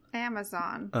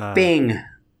 Amazon. Bing.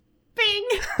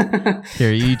 Bing.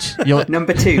 Here, you'll.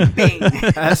 Number 2, Bing.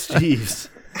 Ask Jeeves.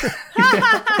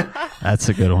 That's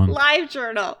a good one. Live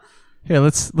Journal. Here,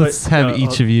 let's Wait, have no,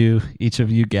 each of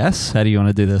you guess. How do you want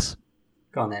to do this?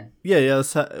 Go on then. Yeah.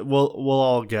 We'll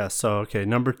all guess. So okay,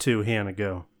 number 2, Hannah,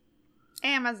 go.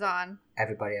 Amazon.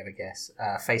 Everybody have a guess.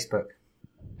 Facebook.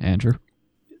 Andrew.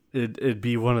 It'd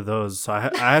be one of those. So I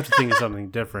have to think of something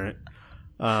different.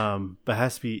 But it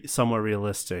has to be somewhat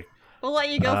realistic. We'll let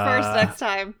you go first next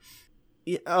time.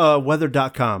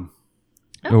 Weather.com.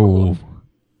 Oh,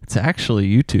 it's actually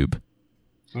YouTube.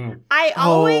 I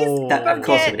always Of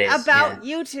course forget it is, about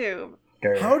YouTube.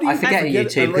 How do you I forget forget-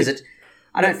 YouTube because like-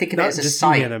 I don't think of it Not as a just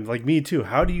site. you, Hannah, like me too.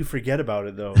 How do you forget about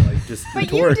it though? Like just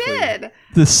But you rhetorically. did.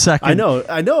 The second. I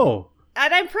know.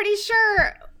 And I'm pretty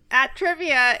sure at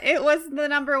trivia, it was the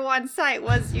number 1 site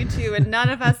was YouTube, and none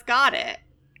of us got it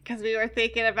because we were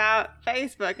thinking about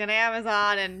Facebook and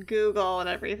Amazon and Google and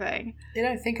everything. They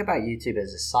don't think about YouTube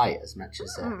as a site as much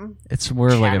as a... Mm. It's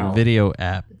more like a Channel. video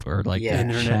app or like Yeah. a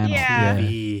Internet channel. Yeah.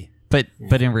 TV.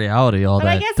 But in reality, all But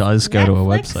I that guess does go to a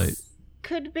Netflix website.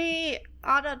 Could be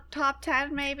on a top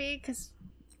 10 maybe because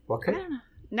What I could? don't know,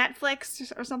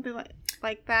 Netflix or something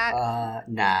like that.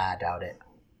 Nah, I doubt it.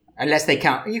 Unless they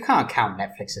count... You can't count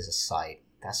Netflix as a site.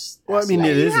 That's Well, I mean,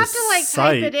 lame. it You is a have to, like, type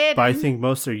site, it in. but I think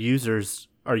most of their users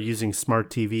are using smart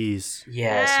TVs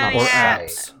Yeah, it's not Oh, or a yeah. site.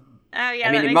 apps. Oh yeah,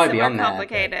 I mean, that it makes might it be more on there, but-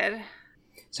 complicated.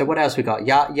 So what else we got?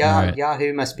 Alright.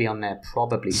 Yahoo must be on there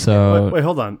probably. So Wait,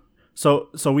 hold on. So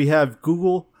we have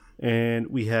Google and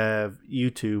we have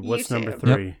YouTube. What's number YouTube.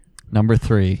 3? number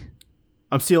 3.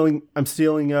 I'm stealing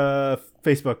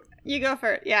Facebook. You go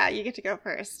first. Yeah, you get to go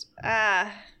first.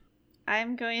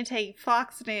 I'm going to take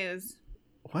Fox News.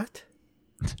 What?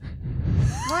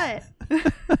 What?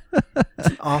 It's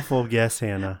an awful guess,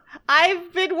 Hannah.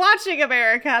 I've been watching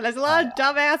America. There's a lot of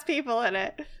dumbass people in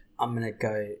it. I'm gonna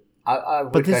go. I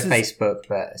would But go this is- Facebook,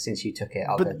 but since you took it,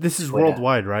 I'll go But this is Twitter.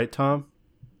 worldwide, right, Tom?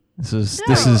 This is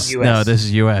No. US. US. This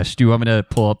is US. Do you want me to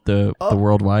pull up the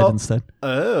worldwide oh. instead?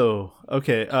 Oh,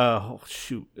 okay.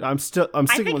 Shoot. I'm I sticking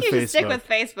think with you should Facebook. stick with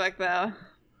Facebook though.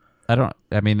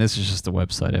 I mean, this is just the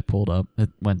website I pulled up. It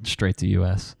went straight to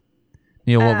US.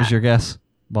 Neil, what was your guess?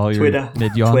 While you're Twitter.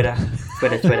 mid yawn. Twitter.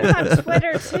 It's on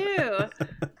Twitter too.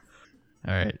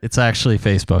 All right, it's actually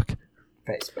Facebook.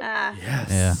 Facebook.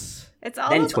 Yes. It's all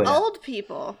Then those Twitter. old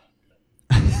people.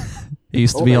 It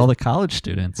used to be all the college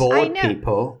students. I Bored know.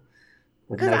 people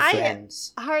with no 'Cause I-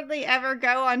 friends. Hardly ever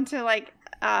go onto like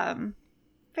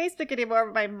Facebook anymore,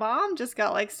 but my mom just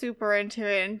got like super into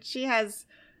it, and she has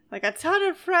like a ton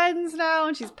of friends now,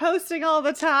 and she's posting all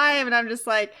the time, and I'm just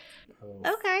like,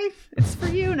 okay, it's for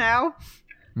you now.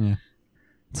 Yeah,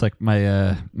 it's like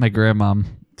my my grandmom.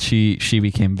 She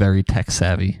became very tech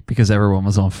savvy because everyone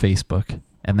was on Facebook,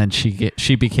 and then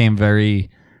she became very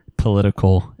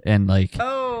political and like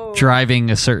Oh, driving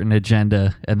a certain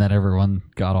agenda, and then everyone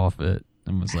got off it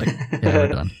and was like, "Yeah, we're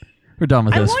done." We're done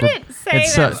with I this. wouldn't say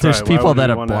it's, that. there's Sorry, why people would that we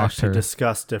have wanna blocked actually her.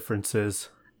 discuss differences.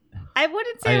 I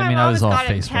wouldn't say I my mean, mom I was has off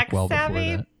gotten Facebook tech well before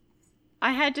savvy. that.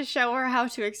 I had to show her how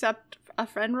to accept a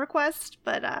friend request,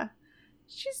 but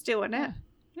she's doing it.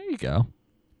 There you go.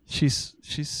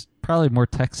 She's probably more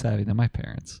tech savvy than my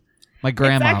parents. My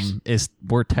grandma is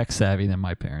more tech savvy than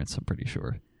my parents, I'm pretty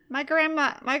sure. My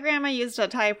grandma used a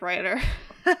typewriter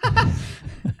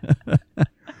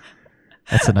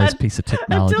That's a nice piece of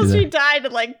technology until she there. died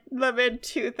in like the mid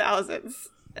 2000s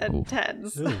and Ooh.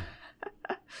 10s. Ooh.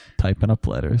 Typing up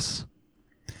letters.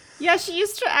 Yeah, she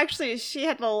used to actually. She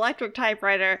had an electric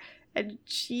typewriter, and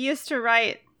she used to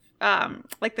write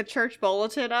like the church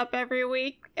bulletin up every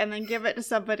week, and then give it to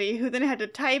somebody who then had to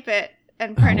type it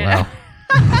and print it out.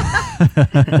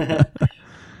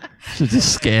 Should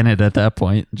just scan it at that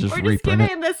point and just We're just reprint it.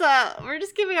 giving this. We're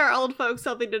just giving our old folks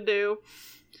something to do.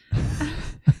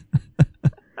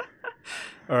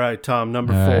 All right, Tom,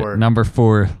 number All right, 4. number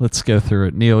 4. Let's go through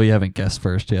it. Neil, you haven't guessed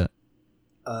first yet.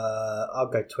 I'll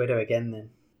go Twitter again then.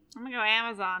 I'm gonna go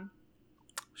Amazon.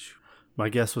 My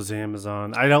guess was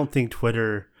Amazon. I don't think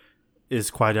Twitter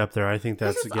is quite up there. I think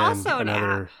This that's is again also an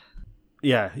another.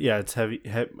 app. Yeah, it's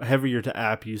heavier to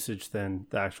app usage than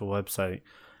the actual website.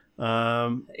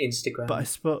 Instagram. But I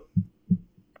suppose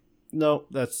no,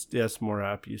 that's more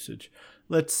app usage.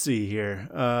 Let's see here.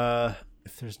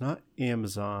 If there's not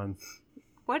Amazon,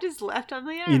 What is left on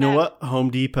the internet? you know what? Home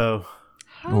Depot.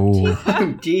 Home Ooh. Depot.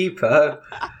 Home Depot.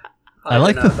 I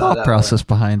like don't the know about thought that process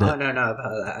behind one. it, I don't know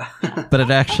about that. but it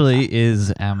actually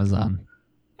is Amazon.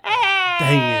 Hey!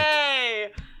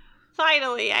 Dang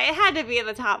Finally, it had to be in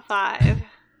the top 5.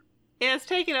 It has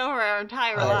taken over our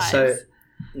entire lives. So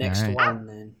next All right. one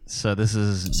then. So this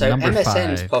is So number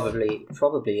MSN's 5.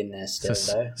 probably in there still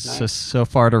though. No? So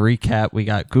far to recap, we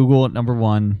got Google at number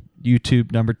 1,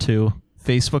 YouTube number 2,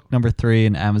 Facebook number 3,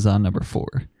 and Amazon number 4.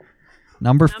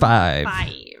 Number 5.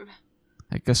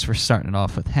 I guess we're starting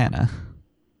off with Hannah.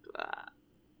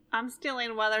 I'm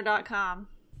stealing weather.com.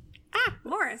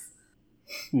 Morris.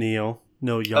 Neil,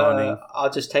 no yawning. I'll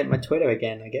just take my Twitter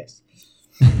again, I guess.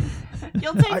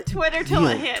 You'll take Twitter till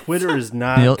Neil, it hits. Twitter is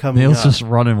not coming Neil's up. just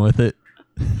running with it.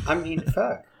 I mean,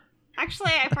 fuck.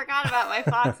 Actually, I forgot about my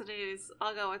Fox News.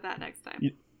 I'll go with that next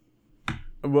time.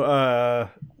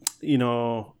 You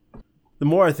know, the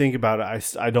more I think about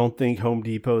it, I don't think Home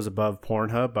Depot is above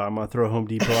Pornhub, but I'm gonna throw Home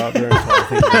Depot out there until I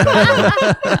think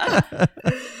it's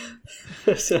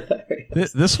better. Sorry.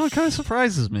 This one kind of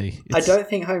surprises me. I don't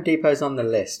think Home Depot's on the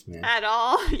list, man. At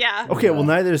all? Yeah. Okay, well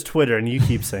neither is Twitter, and you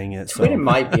keep saying it. Twitter So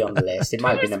might be on the list. It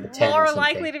might be Twitter's number 10 or more something.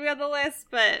 likely to be on the list,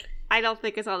 but I don't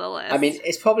think it's on the list. I mean,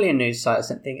 it's probably a news site or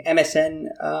something. MSN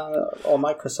or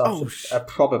Microsoft are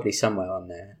probably somewhere on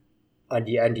there. And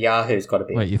Yahoo's got to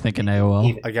be. Wait, you thinking AOL?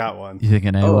 Even- I got one. You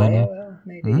thinking Oh, AOL? AOL,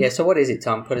 maybe. Yeah, so what is it,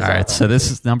 Tom? Put us All out right, on so it. this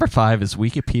is number 5 is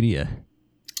Wikipedia.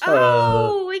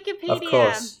 Wikipedia. Of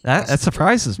course. That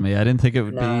surprises me. I didn't think it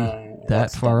would No, be that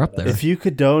that's far not up it. there. If you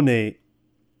could donate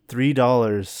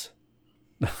 $3,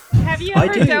 Have you I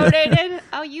ever do. donated?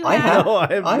 Oh, you I have. no,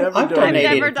 I have I've never I've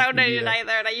donated. never to donated Wikipedia.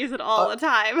 either, and I use it all the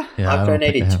time. Yeah, I I've don't think I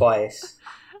donated have. twice.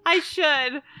 I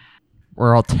should.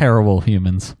 We're all terrible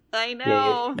humans. I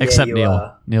know. Except you Neil.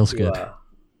 are. Neil's You good. are.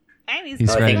 And he's He's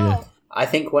I ready think, to- I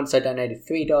think once I donated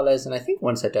 $3, and I think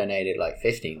once I donated like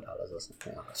 $15 or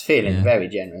something. I was feeling Yeah. very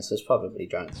generous. I was probably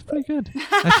drunk. It's pretty good.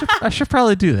 I should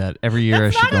probably do that every year.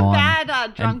 That's I should not go a on bad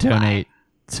and drunk donate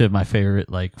to my favorite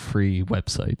like free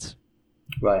websites.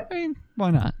 Right. I mean,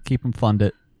 why not? Keep them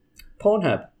funded.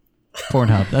 Pornhub.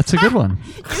 Pornhunb. That's a good one.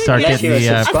 Start Unless getting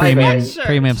you're a the subscriber.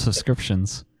 premium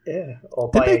subscriptions. Yeah.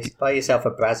 Or Did buy yourself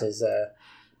a Brazzers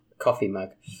coffee mug.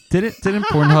 Didn't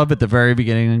Pornhub at the very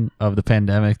beginning of the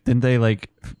pandemic? Didn't they like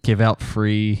give out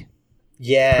free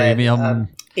Yeah. premium?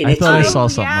 In I thought I Italy. saw Oh,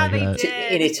 something yeah, like they that.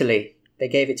 did. In Italy. They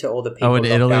gave it to all the people Oh, in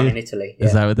locked Italy? down in Italy.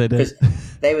 Is that what they did?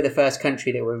 Because they were the first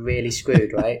country that were really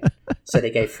screwed, right? So they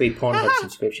gave free Pornhub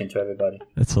subscription to everybody.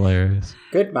 That's hilarious.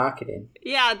 Good marketing.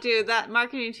 Yeah, dude, that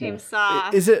marketing team Yeah. saw.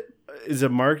 Is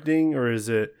it marketing or is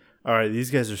it all right?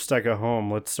 These guys are stuck at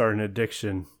home. Let's start an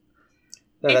addiction.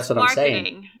 No, It's that's what marketing, I'm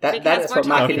saying. That's because what we're talking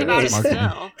marketing about is. it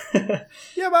still.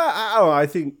 Yeah, but I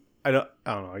don't know. I don't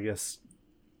know. I guess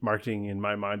marketing in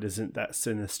my mind isn't that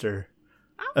sinister.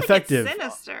 I don't Effective. think it's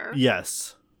sinister.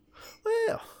 Yes.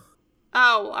 Well,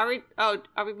 Oh,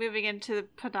 are we moving into the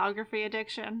pornography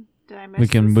addiction? Did I miss We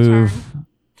can this move. turn?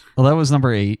 Well, that was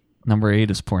number 8. Number 8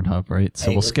 is Pornhub, right? So 8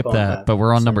 we'll was skip Pornhub. that. But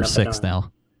we're on So number number 6 9.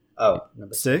 now. Oh,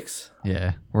 number 6.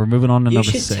 Yeah, we're moving on to You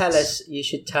number should 6. tell us. You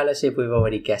should tell us if we've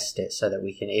already guessed it, so that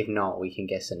we can. If not, we can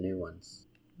guess a new ones.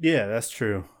 Yeah, that's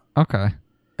true. Okay.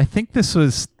 I think this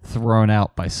was thrown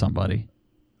out by somebody.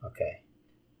 Okay.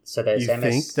 So there's You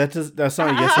MS. think that's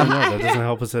not a yes or no? That doesn't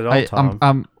help us at all,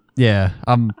 Tom.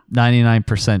 I'm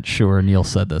 99% sure Neil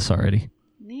said this already.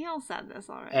 Neil said this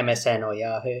already. MSN or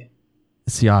Yahoo.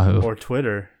 It's Yahoo. Or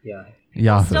Twitter. Yeah.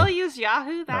 Yahoo. Still use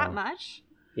Yahoo that Oh. much?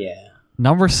 Yeah.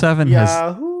 Number 7 has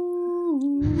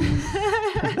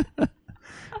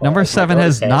number 7 God,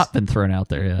 has it not says- been thrown out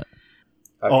there yet.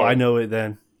 Okay. Oh, I know it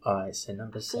then. Alright, so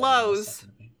number 7. Lowe's.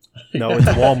 No, it's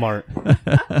Walmart.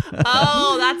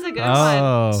 Oh, that's a good one.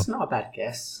 Oh, It's not a bad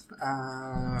guess.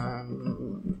 I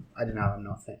don't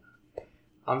know.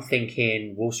 I'm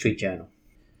thinking Wall Street Journal.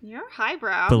 You're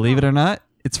highbrow. believe it or not,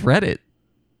 it's Reddit.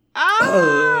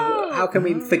 Oh! How can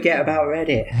we forget about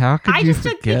Reddit? How could I you just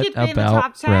didn't forget think it'd be in the about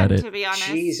top 10, Reddit? to be honest.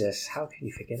 Jesus, how can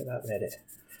you forget about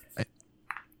Reddit?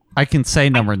 I can say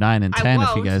number 9 and I 10 if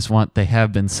you won't. guys want. They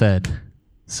have been said.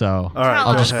 So All right, I'll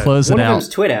I'll go just ahead. close it One of out. them's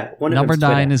Twitter. Number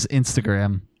 9 is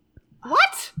Instagram.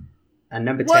 What? And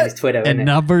number 10 What? is Twitter, And isn't it?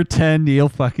 number 10, Neil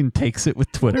fucking takes it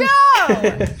with Twitter. No!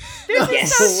 This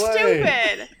Yes. is so No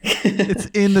way. stupid. It's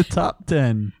in the top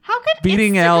 10. How could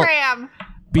Beating out- Instagram...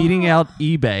 Beating out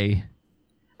eBay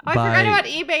Oh, I by forgot about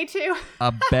eBay, too.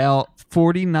 about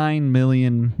 49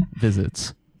 million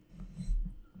visits.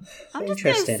 I'm just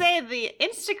going to Interesting. say the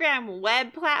Instagram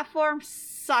web platform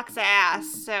sucks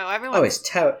ass. So everyone... Oh, it's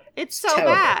so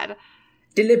terrible. bad.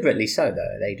 deliberately so,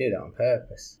 though. They do that on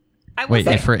purpose. I will Wait,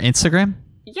 say, for Instagram?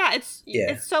 yeah, it's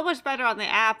Yeah. it's so much better on the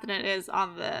app than it is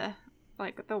on the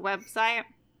website.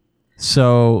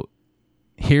 So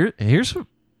here's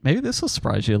maybe this will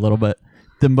surprise you a little bit.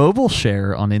 The mobile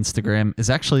share on Instagram is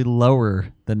actually lower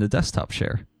than the desktop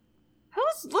share.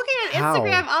 Who's looking at How?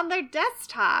 Instagram on their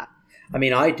desktop? I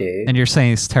mean, I do. And you're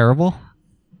saying it's terrible?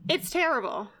 It's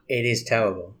terrible. It is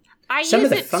terrible. I Some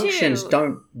use of the it functions too.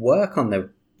 don't work on the...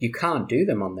 You can't do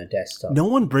them on the desktop. No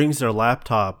one brings their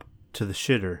laptop to the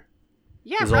shitter.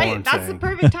 Yeah, is all right. I'm That's saying. the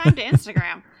perfect time to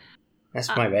Instagram. That's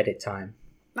my Reddit time.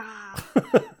 Ah.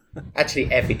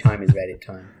 Actually, every time is Reddit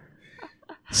time.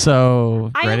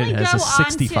 So I only Reddit has a go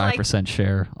on to, 65%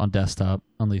 share on desktop,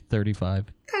 only 35.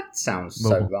 That sounds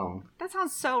Mobile. so wrong. That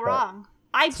sounds so wrong.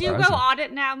 I do go Surprising. on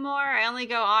it now more. I only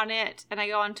go on it, and I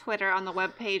go on Twitter on the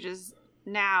web pages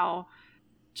now,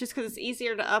 just because it's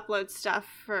easier to upload stuff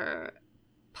for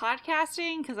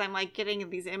podcasting. Because I'm like getting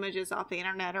these images off the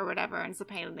internet or whatever, and it's a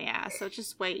pain in the ass. So it's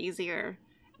just way easier.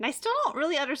 And I still don't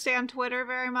really understand Twitter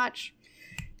very much.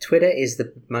 Twitter is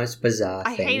the most bizarre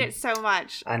I thing. hate it so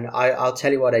much. And I'll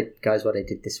tell you what I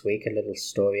did this week, a little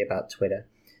story about Twitter.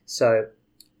 So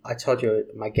I told you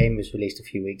my game was released a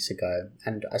few weeks ago,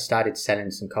 and I started selling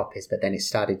some copies, but then it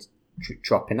started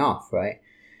dropping off, right?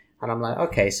 And I'm like,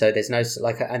 okay, so there's no,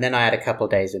 and then I had a couple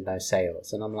of days with no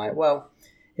sales, and I'm like, well,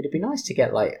 it'd be nice to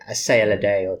get like a sale a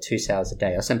day or 2 sales a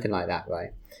day or something like that, right?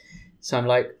 So I'm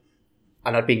like,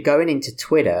 and I'd been going into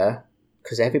Twitter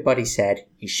because everybody said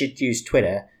you should use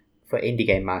Twitter for indie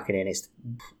game marketing. It's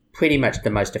pretty much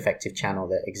the most effective channel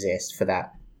that exists for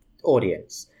that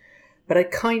audience. But I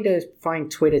kind of find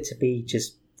Twitter to be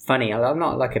just funny. I'm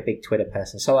not like a big Twitter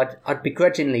person. So I'd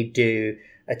begrudgingly do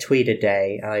a tweet a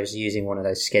day. And I was using one of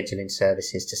those scheduling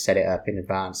services to set it up in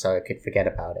advance so I could forget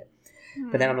about it.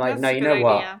 But then I'm like, That's no, a you good know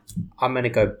what? idea. I'm going to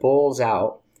go balls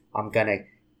out. I'm going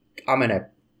to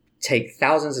take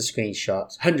thousands of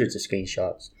screenshots, hundreds of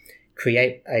screenshots,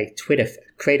 create a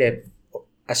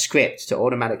script to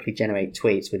automatically generate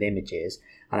tweets with images.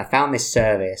 And I found this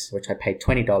service, which I paid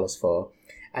 $20 for.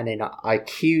 And then I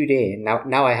queued in.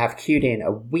 Now I have queued in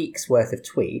a week's worth of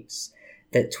tweets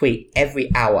that tweet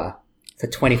every hour for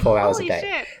 24 hours Holy a day.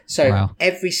 shit. So Wow.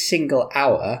 every single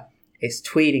hour it's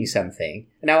tweeting something.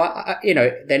 Now,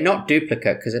 they're not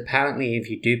duplicate because apparently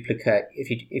if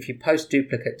you post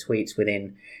duplicate tweets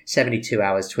within 72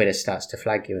 hours, Twitter starts to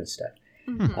flag you and stuff.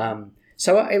 Mm-hmm.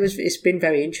 So it's been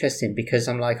very interesting because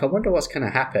I'm like, I wonder what's going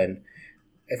to happen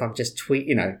if I'm just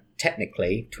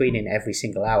technically tweeting every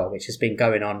single hour, which has been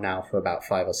going on now for about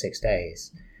 5 or 6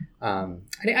 days. And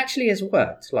it actually has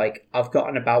worked. Like I've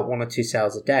gotten about 1 or 2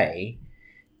 sales a day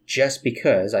just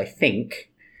because I think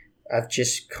of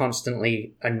just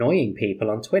constantly annoying people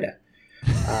on Twitter.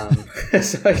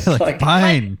 So it's like,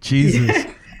 fine, Jesus,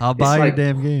 Yeah. I'll buy like-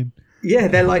 your damn game. yeah,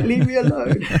 they're like, leave me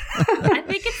alone. I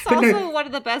think it's But no- also one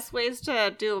of the best ways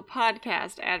to do a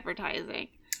podcast advertising.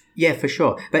 Yeah, for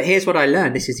sure. But here's what I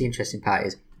learned. This is the interesting part: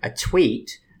 is a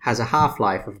tweet has a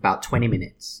half-life of about 20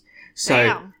 minutes. So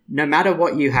Damn. no matter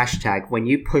what you hashtag, when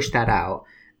you push that out,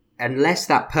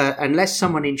 unless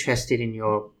someone interested in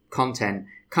your content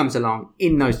comes along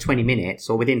in those 20 minutes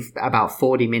or within about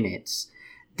 40 minutes,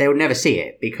 they'll never see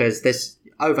it because there's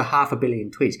over 500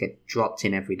 million tweets get dropped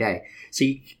in every day. So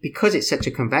because it's such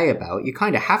a conveyor belt, you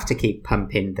kind of have to keep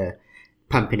pumping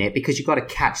pumping it, because you've got to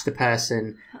catch the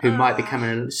person who might be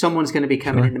coming. Someone's going to be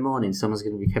coming in the morning, someone's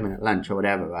going to be coming at lunch or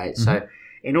whatever, right? So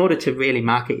in order to really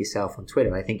market yourself on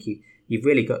Twitter, I think you've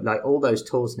really got like all those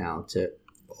tools now to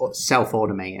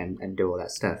self-automate and do all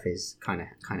that stuff is kind of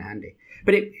handy.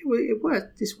 But it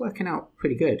worked. It's working out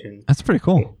pretty good, and That's pretty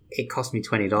cool. it cost me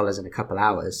 $20 in a couple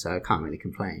hours, so I can't really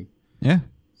complain. Yeah.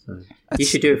 So you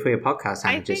should do it for your podcast.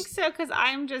 I Hannah. think so, because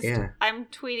I'm Yeah. I'm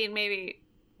tweeting maybe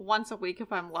once a week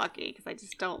if I'm lucky, because I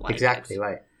just don't like Exactly it.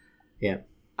 right. Yeah.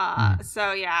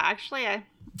 So yeah, actually,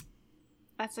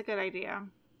 that's a good idea.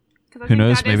 'Cause I Who think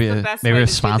knows? that is Maybe the a best maybe way a to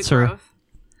do the sponsor growth.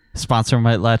 sponsor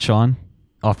might latch on,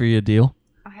 offer you a deal.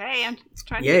 Hey, I'm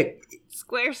trying Yeah. to get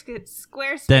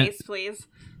Squarespace, Then- please.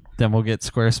 Then we'll get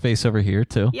Squarespace over here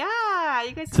too. Yeah,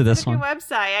 you guys To can this set up your one.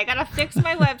 website. I gotta fix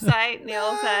my website.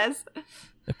 Neil says.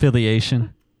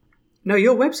 Affiliation. No,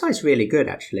 your website's really good,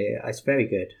 actually. It's very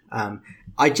good.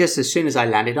 I just, as soon as I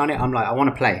landed on it, I'm like, I want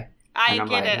to play. I And I'm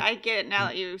get like- it. I get it now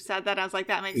that you said that. I was like,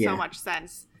 that makes Yeah. so much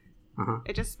sense. Uh-huh.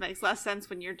 It just makes less sense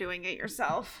when you're doing it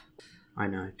yourself. I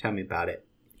know. Tell me about it.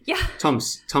 Yeah,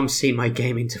 Tom's seen my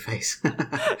game interface.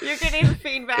 you're getting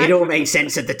feedback. It all made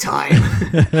sense at the time.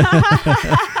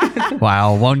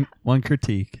 Wow, one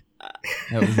critique.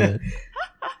 That was it.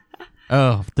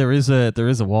 Oh, there is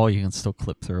a wall you can still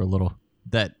clip through a little.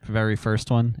 That very first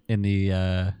one in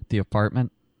the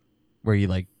apartment where you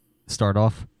like start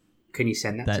off. Can you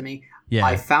send that to me? Yeah,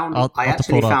 I I'll have to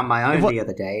actually pull it up. found my It own wa- the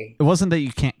other day. It wasn't that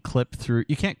you can't clip through.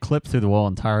 You can't clip through the wall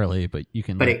entirely, but you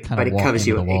can. But like, it kind of walk covers into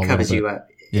you. the wall It a covers little you. bit.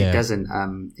 It Yeah. doesn't.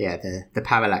 The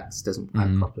parallax doesn't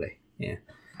work properly. Yeah.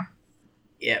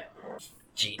 Yeah.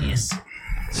 Genius.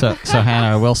 So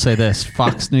Hannah, I will say this: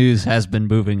 Fox News has been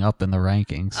moving up in the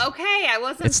rankings. Okay, I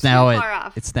wasn't It's too now far at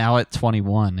off. it's now at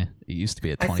 21. It used to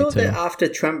be at I 22. thought that after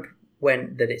Trump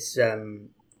went, that it's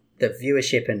that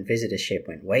viewership and visitorship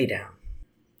went way down.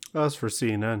 That was for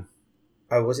CNN.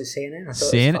 Oh, was it CNN? I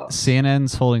thought it was Fox.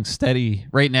 CNN's holding steady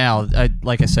right now.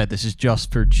 Like I said, this is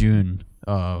just for June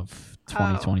of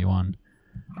 2021.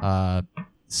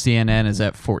 CNN is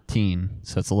at 14,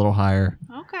 so it's a little higher.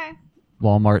 Okay,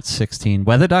 Walmart 16.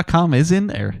 Weather.com is in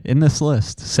there in this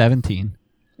list. 17.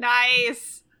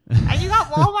 nice. And you got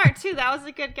Walmart too. That was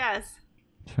a good guess.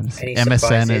 Any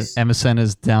MSN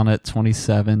is down at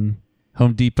 27.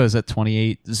 Home Depot's at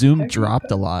 28. Zoom Home dropped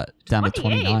Depot? a lot, down to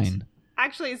 28? 29.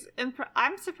 Actually,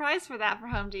 I'm surprised for that for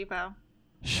Home Depot.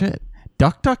 Shit.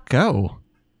 DuckDuckGo.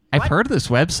 I've What? heard of this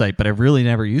website, but I've really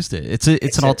never used it. It's an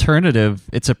a- alternative.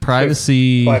 It's a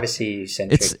privacy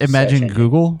Privacy-centric. It's imagine search engine.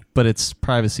 Google, but it's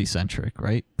privacy centric,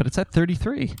 right? But it's at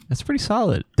 33. That's pretty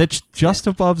solid. That's just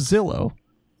above Zillow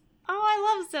Oh,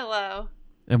 I love Zillow.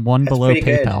 and one That's below pretty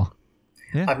good. PayPal.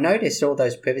 I've noticed all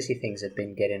those privacy things have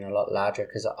been getting a lot larger,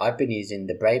 because I've been using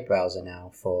the Brave browser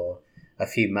now for a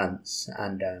few months,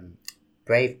 and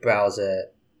Brave browser,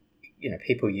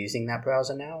 people using that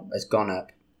browser now has gone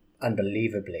up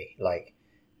unbelievably. Like,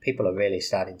 people are really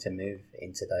starting to move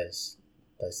into those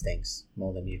things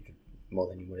more than you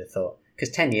would have thought. Because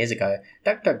 10 years ago,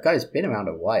 DuckDuckGo's been around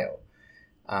a while,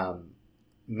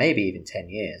 maybe even 10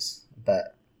 years,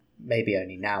 but maybe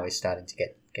only now is starting to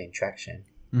gain traction.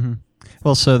 Mm-hmm.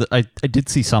 Well, so I did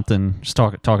see something just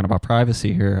talking about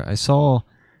privacy here. I saw,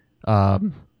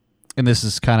 and this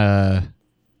is kind of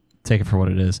take it for what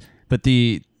it is, but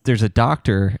there's a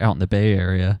doctor out in the Bay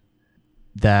Area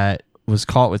that was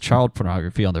caught with child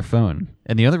pornography on their phone.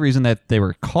 And the other reason that they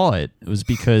were caught was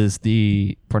because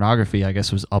the pornography, I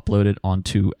guess, was uploaded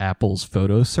onto Apple's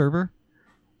photo server.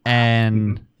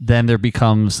 And then there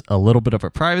becomes a little bit of a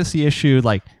privacy issue.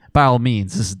 Like, by all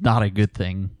means, this is not a good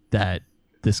thing that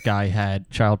this guy had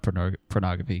child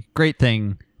pornography. Great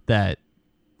thing that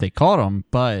they caught him,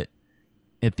 but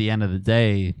at the end of the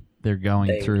day, they're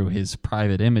going through his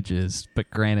private images. But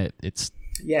granted, it's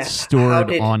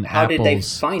stored on how Apple's did they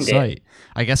find site. it?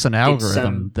 I guess an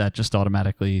algorithm that just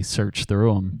automatically searched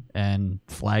through them and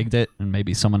flagged it, and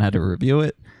maybe someone had to review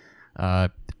it.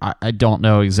 I don't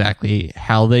know exactly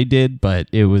how they did, but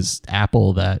it was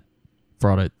Apple that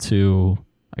brought it to,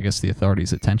 I guess, the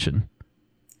authorities' attention.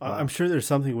 I'm sure there's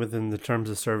something within the terms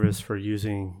of service for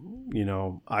using,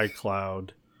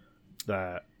 iCloud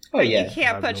that. Oh yeah. You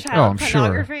can't I've put no- child I'm sure.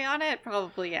 pornography on it?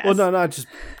 Probably yes. Well, no, not just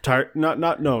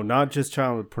not just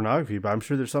child pornography, but I'm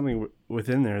sure there's something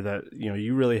within there that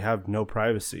you really have no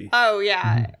privacy Oh,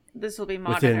 yeah. This will be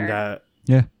monitored. within that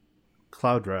Yeah.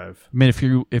 cloud drive. I mean,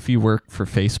 if you work for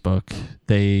Facebook,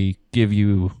 they give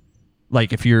you,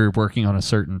 like, if you're working on a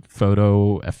certain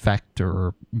photo effect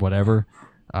or whatever,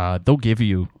 they'll give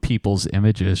you people's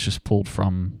images just pulled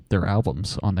from their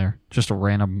albums on there. Just a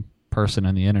random person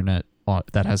on the internet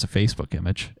that has a Facebook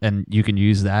image, and you can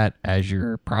use that as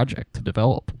your project to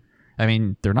develop. I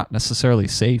mean, they're not necessarily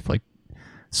safe. Like,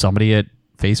 somebody at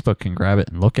Facebook can grab it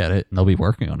and look at it, and they'll be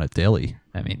working on it daily.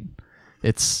 I mean,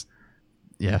 it's,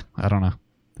 yeah, I don't know.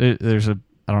 I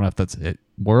don't know if that's it.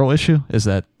 Moral issue? Is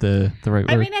that the right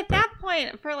word? I mean, at that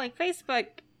point, for like Facebook,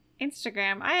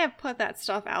 Instagram, I have put that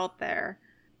stuff out there.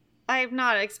 I'm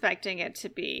not expecting it to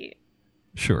be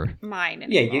sure mine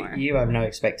Yeah, anymore. you have no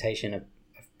expectation of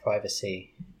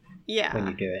privacy Yeah. when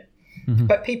you do it. Mhm.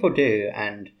 But people do,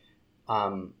 and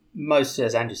most,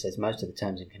 as Andrew says, most of the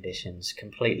terms and conditions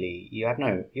completely, you have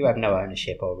no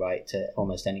ownership or right to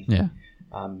almost anything.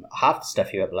 Yeah. Half the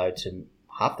stuff you upload to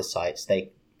half the sites,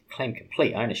 they claim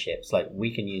complete ownership. It's like,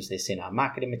 we can use this in our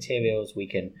marketing materials, we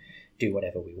can do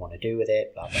whatever we want to do with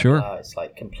it, blah, blah, Sure. blah. It's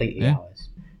like completely Yeah. ours.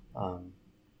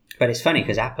 But it's funny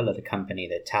because Apple are the company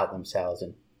that tout themselves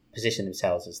and position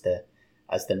themselves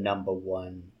as the number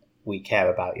one, we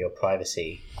care about your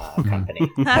privacy company,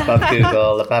 above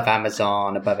Google, above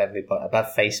Amazon, above everybody,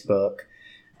 above Facebook,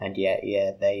 and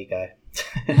yeah, there you go.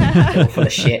 All full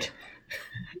of shit.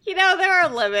 You know, there are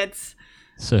limits.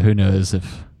 So who knows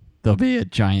if there'll be a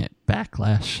giant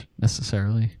backlash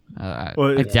necessarily.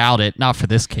 Well, I doubt it. Not for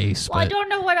this case. Well, I but don't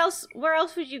know what else. Where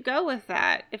else would you go with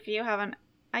that if you haven't?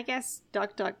 I guess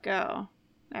DuckDuckGo.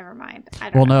 Never mind. I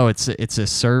don't Well, know. no, it's a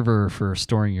server for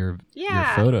storing your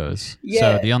photos.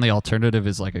 Yeah. So the only alternative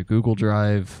is like a Google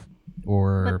Drive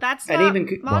or But that's And not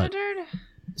even monitored.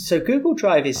 So Google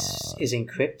Drive is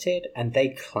encrypted, and they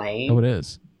claim oh, it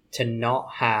is. to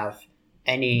not have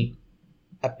any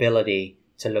ability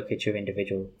to look at your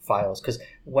individual files. Because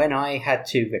when I had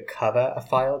to recover a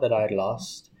file that I'd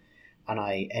lost, and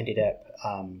I ended up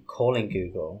calling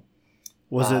Google,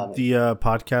 Was it the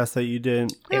podcast that you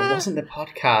did? it wasn't the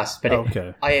podcast, but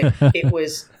Okay. it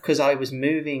was because I was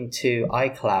moving to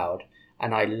iCloud,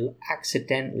 and I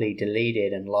accidentally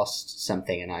deleted and lost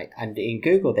something, and in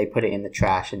Google they put it in the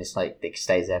trash, and it's like it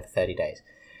stays there for 30 days.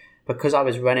 Because I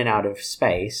was running out of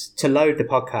space to load the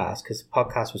podcast, because the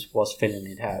podcast was filling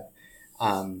it up,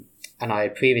 and I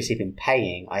had previously been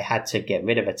paying, I had to get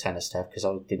rid of a ton of stuff because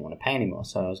I didn't want to pay anymore,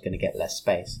 so I was going to get less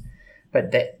space.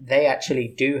 But they actually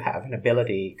do have an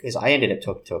ability, because I ended up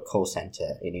talking to a call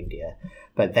center in India,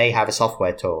 but they have a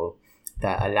software tool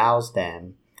that allows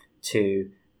them to,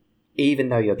 even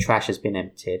though your trash has been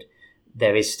emptied,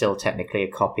 there is still technically a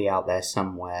copy out there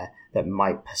somewhere that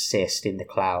might persist in the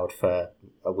cloud for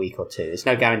a week or two. There's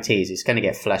no guarantees. It's going to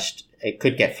get flushed. It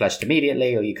could get flushed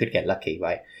immediately, or you could get lucky,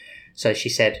 right? So she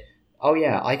said, oh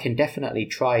yeah, I can definitely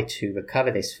try to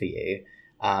recover this for you,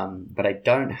 but I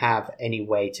don't have any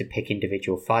way to pick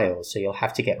individual files. So you'll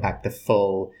have to get back the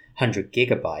full 100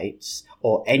 gigabytes,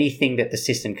 or anything that the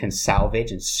system can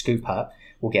salvage and scoop up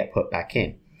will get put back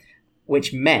in.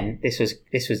 Which meant this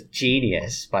was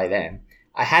genius by them.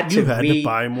 I had You to had to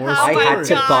buy more Oh I my had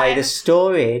to God. buy the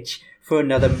storage for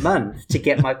another month to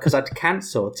get because I'd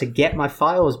cancelled to get my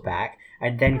files back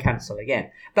and then cancel again.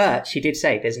 But she did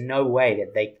say there's no way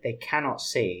that they cannot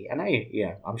see. I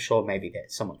know, I'm sure maybe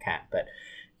that someone can, but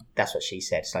that's what she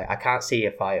said. It's like, I can't see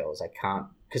your files. I can't,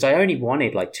 because I only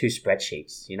wanted like 2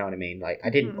 spreadsheets. You know what I mean? Like, I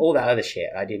didn't, all that other shit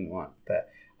I didn't want, but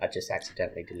I just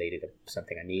accidentally deleted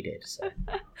something I needed. So.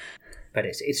 But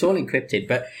it's all encrypted.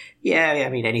 But yeah, I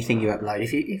mean, anything you upload,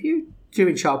 if you're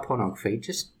doing child pornography,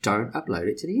 just don't upload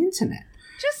it to the internet.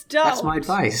 Just don't. That's my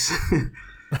advice.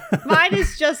 Mine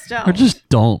is just don't. Or just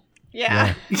don't.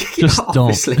 yeah. Just don't.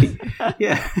 Obviously.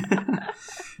 Yeah.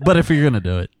 But if you're gonna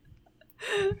do it,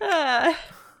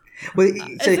 Well,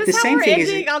 so is this the how same we're thing is.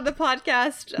 ending on the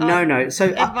podcast? No. So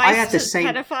Advice I had the to same.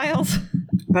 pedophiles.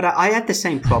 But I had the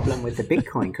same problem with the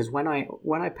Bitcoin, because when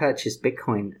I purchased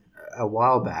Bitcoin a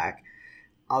while back,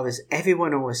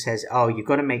 everyone always says, oh, you've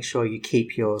got to make sure you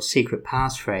keep your secret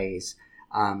passphrase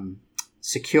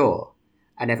secure,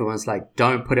 and everyone's like,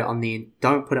 don't put it on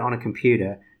a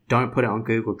computer, don't put it on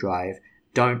Google Drive,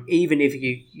 don't, even if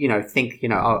you think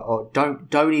or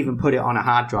don't even put it on a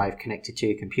hard drive connected to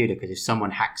your computer, because if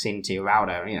someone hacks into your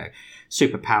router,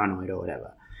 super paranoid or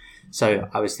whatever. So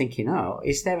I was thinking,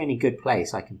 is there any good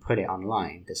place I can put it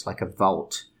online that's like a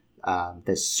vault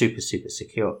that's super, super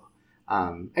secure?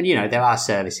 And, there are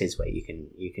services where you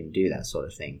can do that sort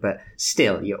of thing. But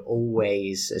still, you're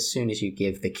always, as soon as you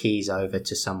give the keys over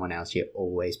to someone else, you're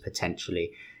always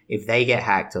potentially, if they get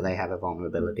hacked or they have a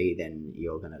vulnerability, then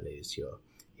you're going to lose your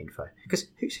info. Because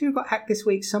who got hacked this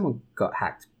week? Someone got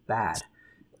hacked bad.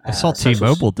 I saw Social-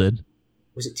 T-Mobile did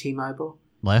Was it T-Mobile?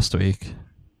 last week.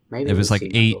 Maybe It was like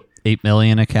T-Mobile. 8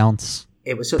 million accounts.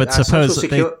 It was, But suppose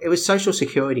it was social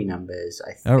security numbers,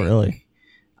 I think. Oh, really?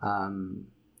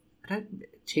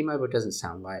 T-Mobile doesn't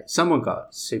sound right. Someone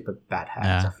got super bad hacks.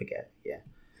 Yeah. I forget. Yeah.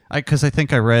 Because I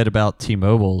think I read about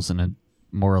T-Mobile's and it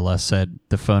more or less said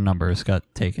the phone numbers got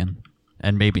taken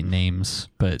and maybe names,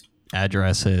 but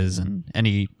addresses and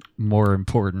any more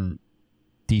important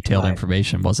detailed Right.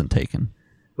 information wasn't taken.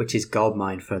 Which is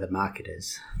goldmine for the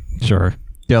marketers. Sure.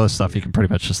 The other stuff you can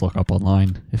pretty much just look up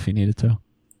online if you needed to.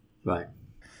 Right.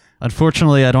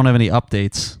 Unfortunately, I don't have any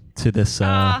updates to this This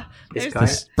there's guy.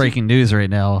 this breaking news right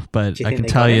now, but Do you I think can they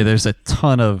tell got you in? there's a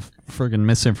ton of friggin'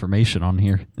 misinformation on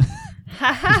here.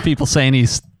 There's people saying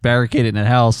he's barricaded in a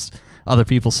house, other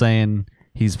people saying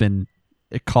he's been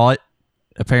caught.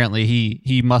 Apparently,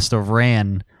 he must have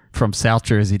ran from South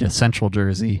Jersey to Central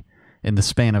Jersey in the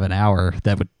span of an hour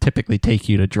that would typically take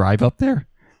you to drive up there.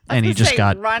 I was And he gonna just say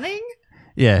got, running.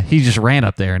 yeah, he just ran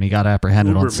up there and he got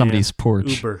apprehended Uber, on somebody's man.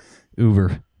 porch.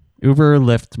 Uber. Uber or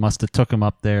Lyft must have took him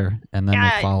up there and then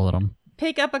Yeah. they followed him.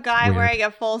 Pick up a guy Weird. wearing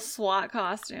a full SWAT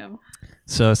costume.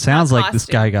 So it sounds Not like this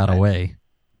costume, guy got but- away.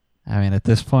 I mean, at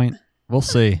this point, we'll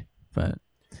see. But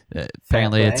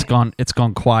apparently, play. it's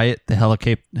gone quiet. The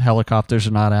helicopters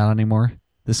are not out anymore.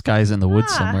 This guy's in the woods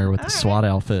Ah, somewhere with the alright. SWAT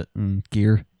outfit and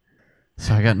gear.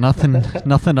 So I got nothing to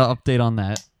update on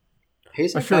that.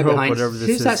 Who's I that sure guy hope behind? whatever this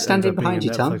Who's is that ends standing up being behind a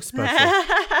you, Tom? Netflix special.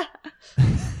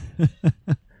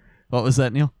 What was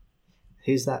that, Neil?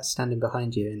 Who's that standing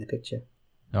behind you in the picture?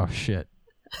 Oh shit!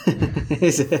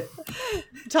 Is it?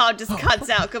 Tom just cuts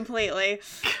out completely.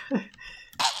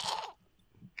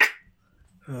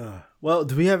 Well,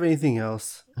 do we have anything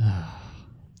else?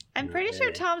 I'm pretty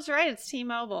sure Tom's right. It's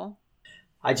T-Mobile.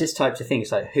 I just typed a thing.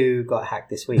 It's like, who got hacked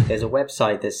this week? There's a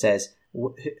website that says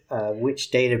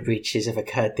which data breaches have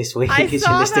occurred this week. I It's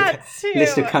saw a list that of, too.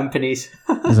 list of companies.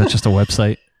 Is that just a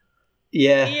website?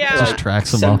 Yeah. Yeah. Just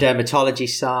tracks them Some all. dermatology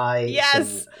site.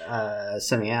 Yes.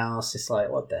 Something else. It's like,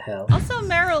 what the hell? Also,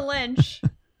 Merrill Lynch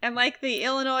and like the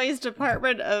Illinois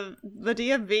Department of the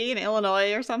DMV in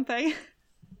Illinois or something.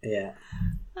 Yeah.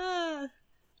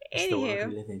 It's the world we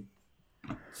Anywho, live in.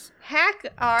 hack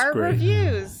our great.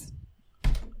 reviews.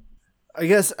 I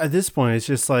guess at this point, it's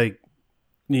just like,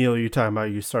 Neil, you're talking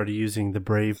about you started using the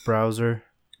Brave browser.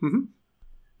 Mhm.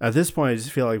 At this point, I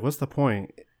just feel like, what's the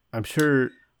point? I'm sure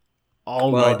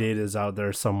all my Well- data is out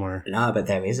there somewhere. No, but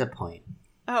there is a point.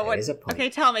 Oh, what? is a point. Okay,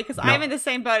 tell me, because I'm in the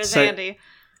same boat as So- Andy.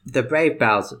 The Brave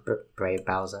Bowser.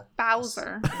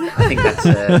 Bowser. I think that's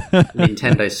a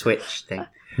Nintendo Switch thing.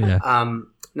 Yeah.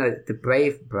 No, the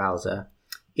Brave browser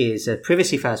is a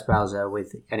privacy first browser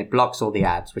and it blocks all the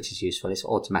ads, which is useful. It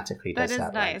automatically does That is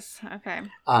that. right? nice. Okay.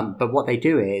 But what they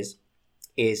do is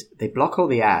they block all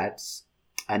the ads,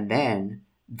 and then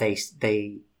their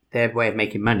way of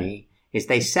making money is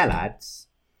they sell ads,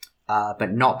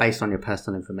 but not based on your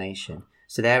personal information.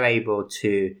 So they're able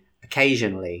to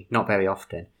occasionally, not very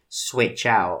often, switch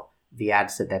out the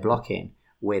ads that they're blocking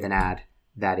with an ad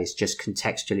that is just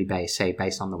contextually based, say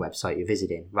based on the website you're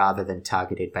visiting, rather than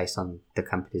targeted based on the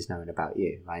companies knowing about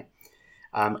you, right?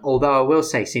 Although I will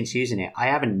say, since using it, I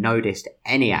haven't noticed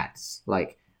any ads.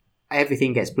 Like,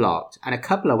 everything gets blocked, and a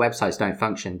couple of websites don't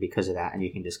function because of that, and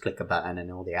you can just click a button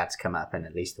and all the ads come up, and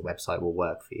at least the website will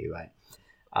work for you, right?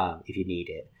 If you need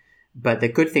it. But the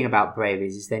good thing about Brave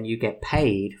is then you get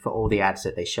paid for all the ads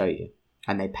that they show you,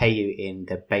 and they pay you in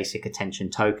the basic attention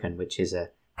token, which is a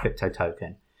crypto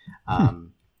token.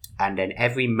 And then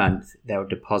every month they'll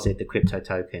deposit the crypto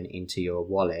token into your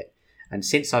wallet. And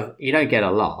since you don't get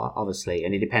a lot, obviously,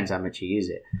 and it depends how much you use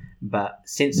it. But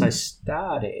since I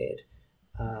started,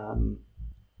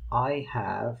 I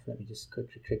have, let me just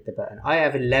quickly click the button. I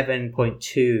have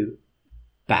 11.2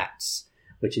 bats,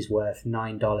 which is worth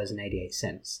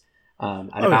 $9.88. And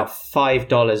about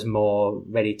 $5 more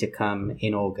ready to come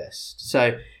in August.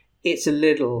 So it's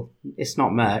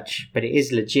not much, but it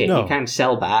is legit. No. You can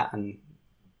sell that, and,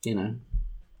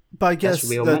 But I That's guess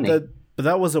real money. but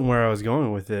that wasn't where I was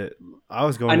going with it. I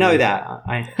was going. I know with, that.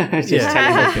 I was just Yeah.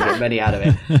 telling you to get money out of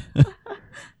it.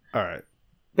 All right.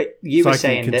 But you So were I can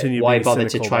saying that continue why being bother to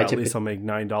cynical, try but to... At least I'll make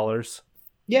 $9.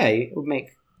 Yeah, it would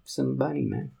make some money,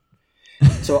 man.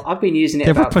 So I've been using it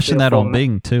They were about pushing 3 or that 4 on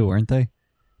Bing too, weren't they?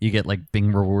 You get like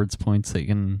Bing rewards points that you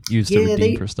can use to Yeah,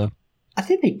 redeem for stuff. I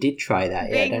think they did try that.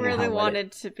 Yeah, I Bing don't know really how well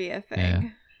wanted to be a thing. Yeah.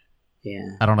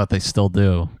 Yeah. I don't know if they still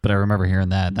do, but I remember hearing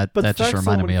that. That But just the fact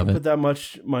reminded me someone of can it. put that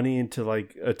much money into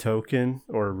like a token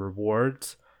or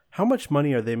rewards. How much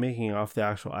money are they making off the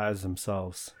actual ads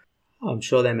themselves? Oh, I'm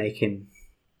sure they're making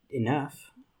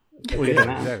enough. A Well, good yeah,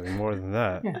 amount. exactly, more than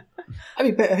that. Yeah. I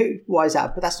mean, but why is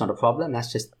that? But that's not a problem.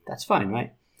 That's fine,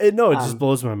 right? It Um, just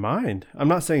blows my mind. I'm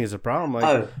not saying it's a problem. Like,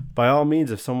 Oh. by all means,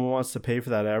 if someone wants to pay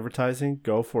for that advertising,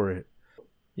 go for it.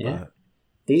 Yeah.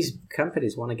 these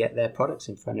companies want to get their products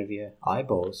in front of your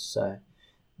eyeballs. So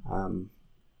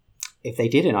if they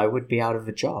didn't, I would be out of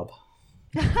a job.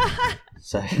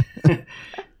 So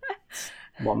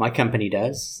what my company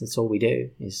does, that's all we do,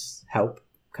 is help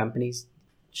companies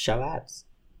show ads.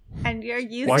 And you're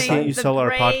using Why can't you the sell our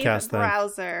Brave podcast then?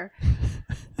 browser.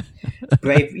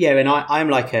 Brave, yeah, and I'm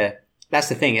like that's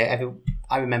the thing.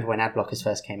 I remember when ad blockers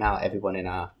first came out, everyone in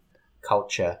our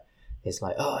culture is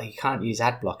like, oh, you can't use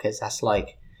ad blockers. That's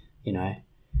like,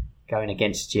 going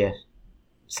against your,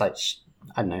 it's like,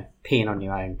 I don't know, peeing on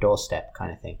your own doorstep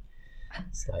kind of thing.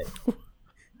 It's like,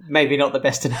 maybe not the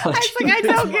best analogy. I was like, I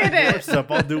don't get it. Doorstep,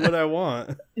 I'll do what I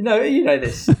want. You know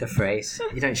the phrase.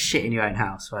 You don't shit in your own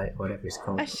house, right? Whatever it's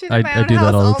called. I shit in my I own do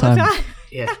that house all the time.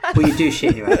 Yeah. Well, you do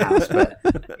shit in your own house, but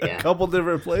yeah. A couple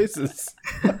different places.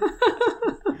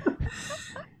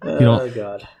 Oh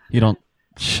god. You don't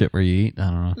shit where you eat.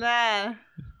 I don't know. Nah.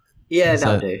 Yeah, Is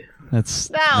that'll that- do. That's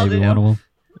That'll maybe do. one of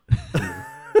them.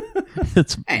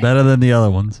 It's better than the other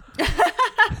ones.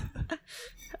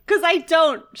 Because I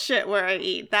don't shit where I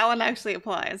eat. That one actually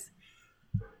applies.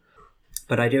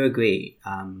 But I do agree.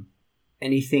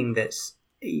 Anything that's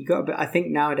you got, I think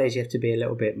nowadays you have to be a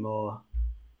little bit more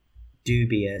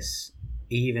dubious,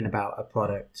 even about a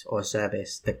product or a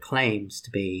service that claims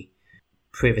to be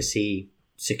privacy,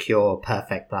 secure,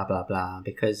 perfect, blah blah blah,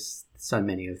 because so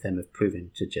many of them have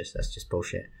proven to that's just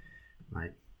bullshit,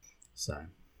 right? So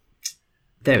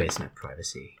there is no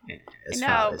privacy as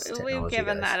far No, as we've technology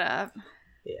given goes. that up.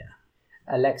 Yeah,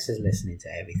 Alexa's listening to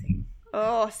everything.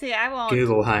 Oh, see, I won't.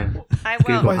 Google Home. I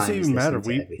Google won't. Why Home does it is even matter?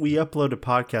 listening to We everything. upload a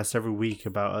podcast every week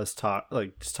about us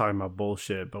just talking about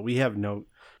bullshit, but we don't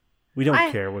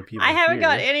care what people I haven't hear.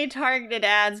 got any targeted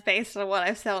ads based on what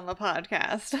I sell on the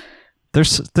podcast.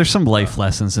 There's some life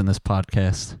lessons in this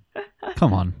podcast.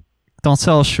 Come on, don't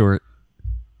sell us short.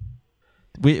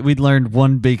 We learned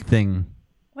one big thing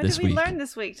What this did we week. learn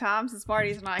this week, Tom, since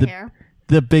Marty's not The- here?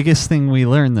 The biggest thing we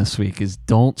learned this week is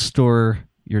don't store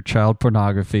your child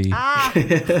pornography Ah, in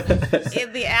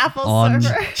the Apple on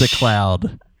server. the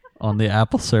cloud, on the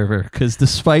Apple server, because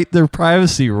despite their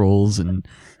privacy rules and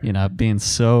being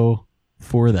so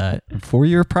for that and for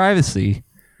your privacy,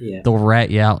 Yeah. they'll rat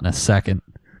you out in a second.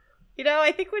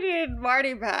 I think we need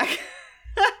Marty back.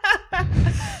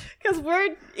 Because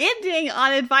we're ending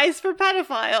on advice for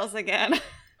pedophiles again.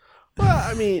 Well,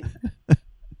 I mean,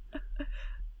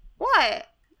 What?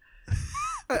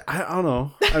 I don't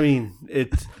know. I mean,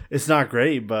 it's not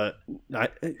great, but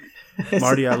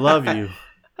Marty, I love you.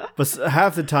 But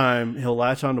half the time he'll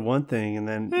latch onto one thing, and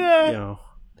then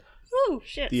Ooh,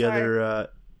 shit. the sorry. other.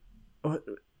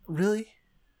 Really?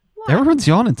 What? Everyone's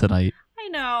yawning tonight. I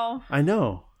know. I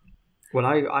know. Well,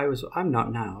 I'm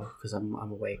not now because I'm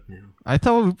awake now. I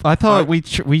thought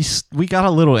we got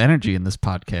a little energy in this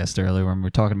podcast earlier when we were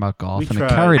talking about golf, We and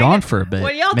tried. it carried on for a bit.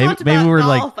 When y'all maybe talked about we were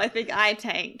golf, I think I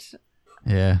tanked.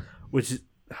 yeah, Which is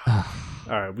all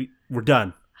right. We're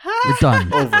done. we're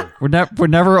done. Over. We're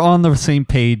never on the same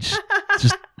page.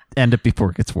 Just end it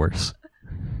before it gets worse.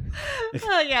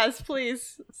 Oh, yes,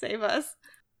 please save us.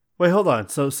 Wait, hold on.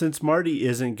 So since Marty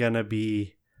isn't gonna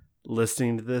be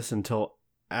listening to this until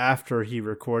after he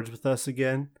records with us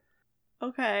again,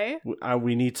 Okay.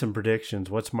 we need some predictions.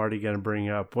 What's Marty gonna bring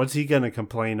up? What's he gonna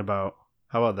complain about?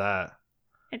 How about that?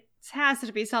 It has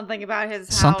to be something about his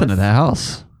house. Something at the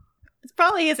house. It's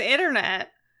probably his internet.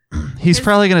 He's His-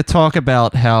 probably going to talk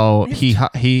about how his-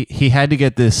 he had to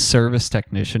get this service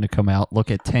technician to come out, look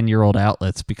at 10-year-old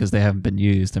outlets because they haven't been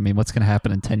used. I mean, what's going to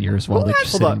happen in 10 years while they're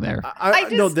just Hold sitting on. there? I I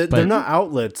no, just- they're But- not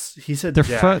outlets. He said They're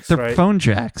jacks, they're right? phone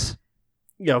jacks.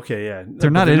 Yeah, okay, yeah. They're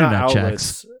But not internet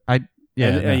outlets. jacks. Yeah,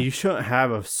 and, no. and you shouldn't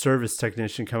have a service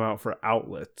technician come out for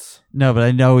outlets. No, but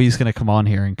I know he's going to come on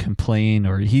here and complain,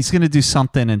 or he's going to do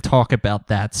something and talk about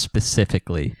that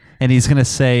specifically. And he's going to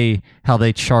say how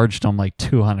they charged him like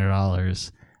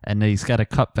 $200 and he's got to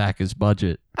cut back his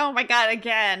budget. Oh my god,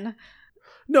 again.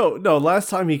 No. Last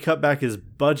time he cut back his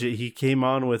budget, he came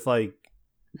on with like.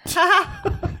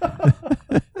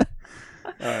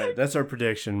 All right, that's our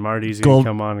prediction. Marty's gonna Gold-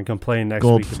 come on and complain next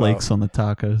Gold week flakes on the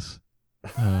tacos.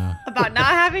 About not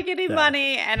having any Yeah.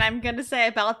 money, and I'm gonna say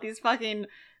about these fucking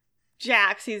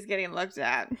jacks he's getting looked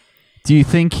at. Do you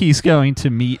think he's going to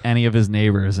meet any of his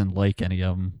neighbors and like any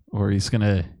of them, or he's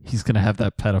gonna have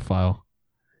that pedophile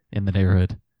in the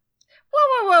neighborhood?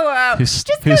 Whoa. Whose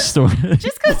Just story?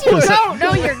 because you don't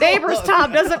know your neighbors,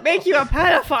 Tom, doesn't make you a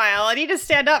pedophile. I need to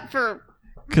stand up for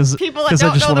Because people that I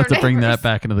don't just know wanted their to bring neighbors. that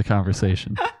back into the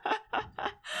conversation.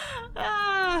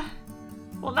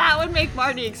 Well, that would make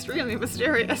Marty extremely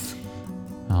mysterious.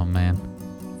 Oh man,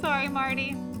 Sorry,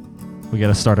 Marty. we got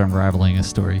to start unraveling a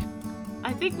story.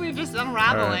 I think we're just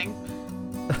unraveling.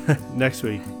 Next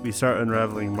week, we start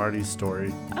unraveling Marty's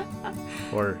story.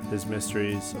 Or his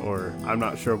mysteries. Or I'm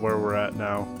not sure where we're at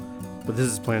now. But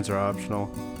this is Plans Are Optional.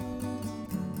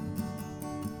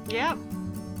 Yep.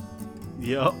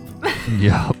 Yup.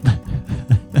 Yup.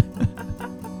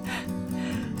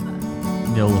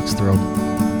 Neil looks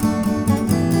thrilled.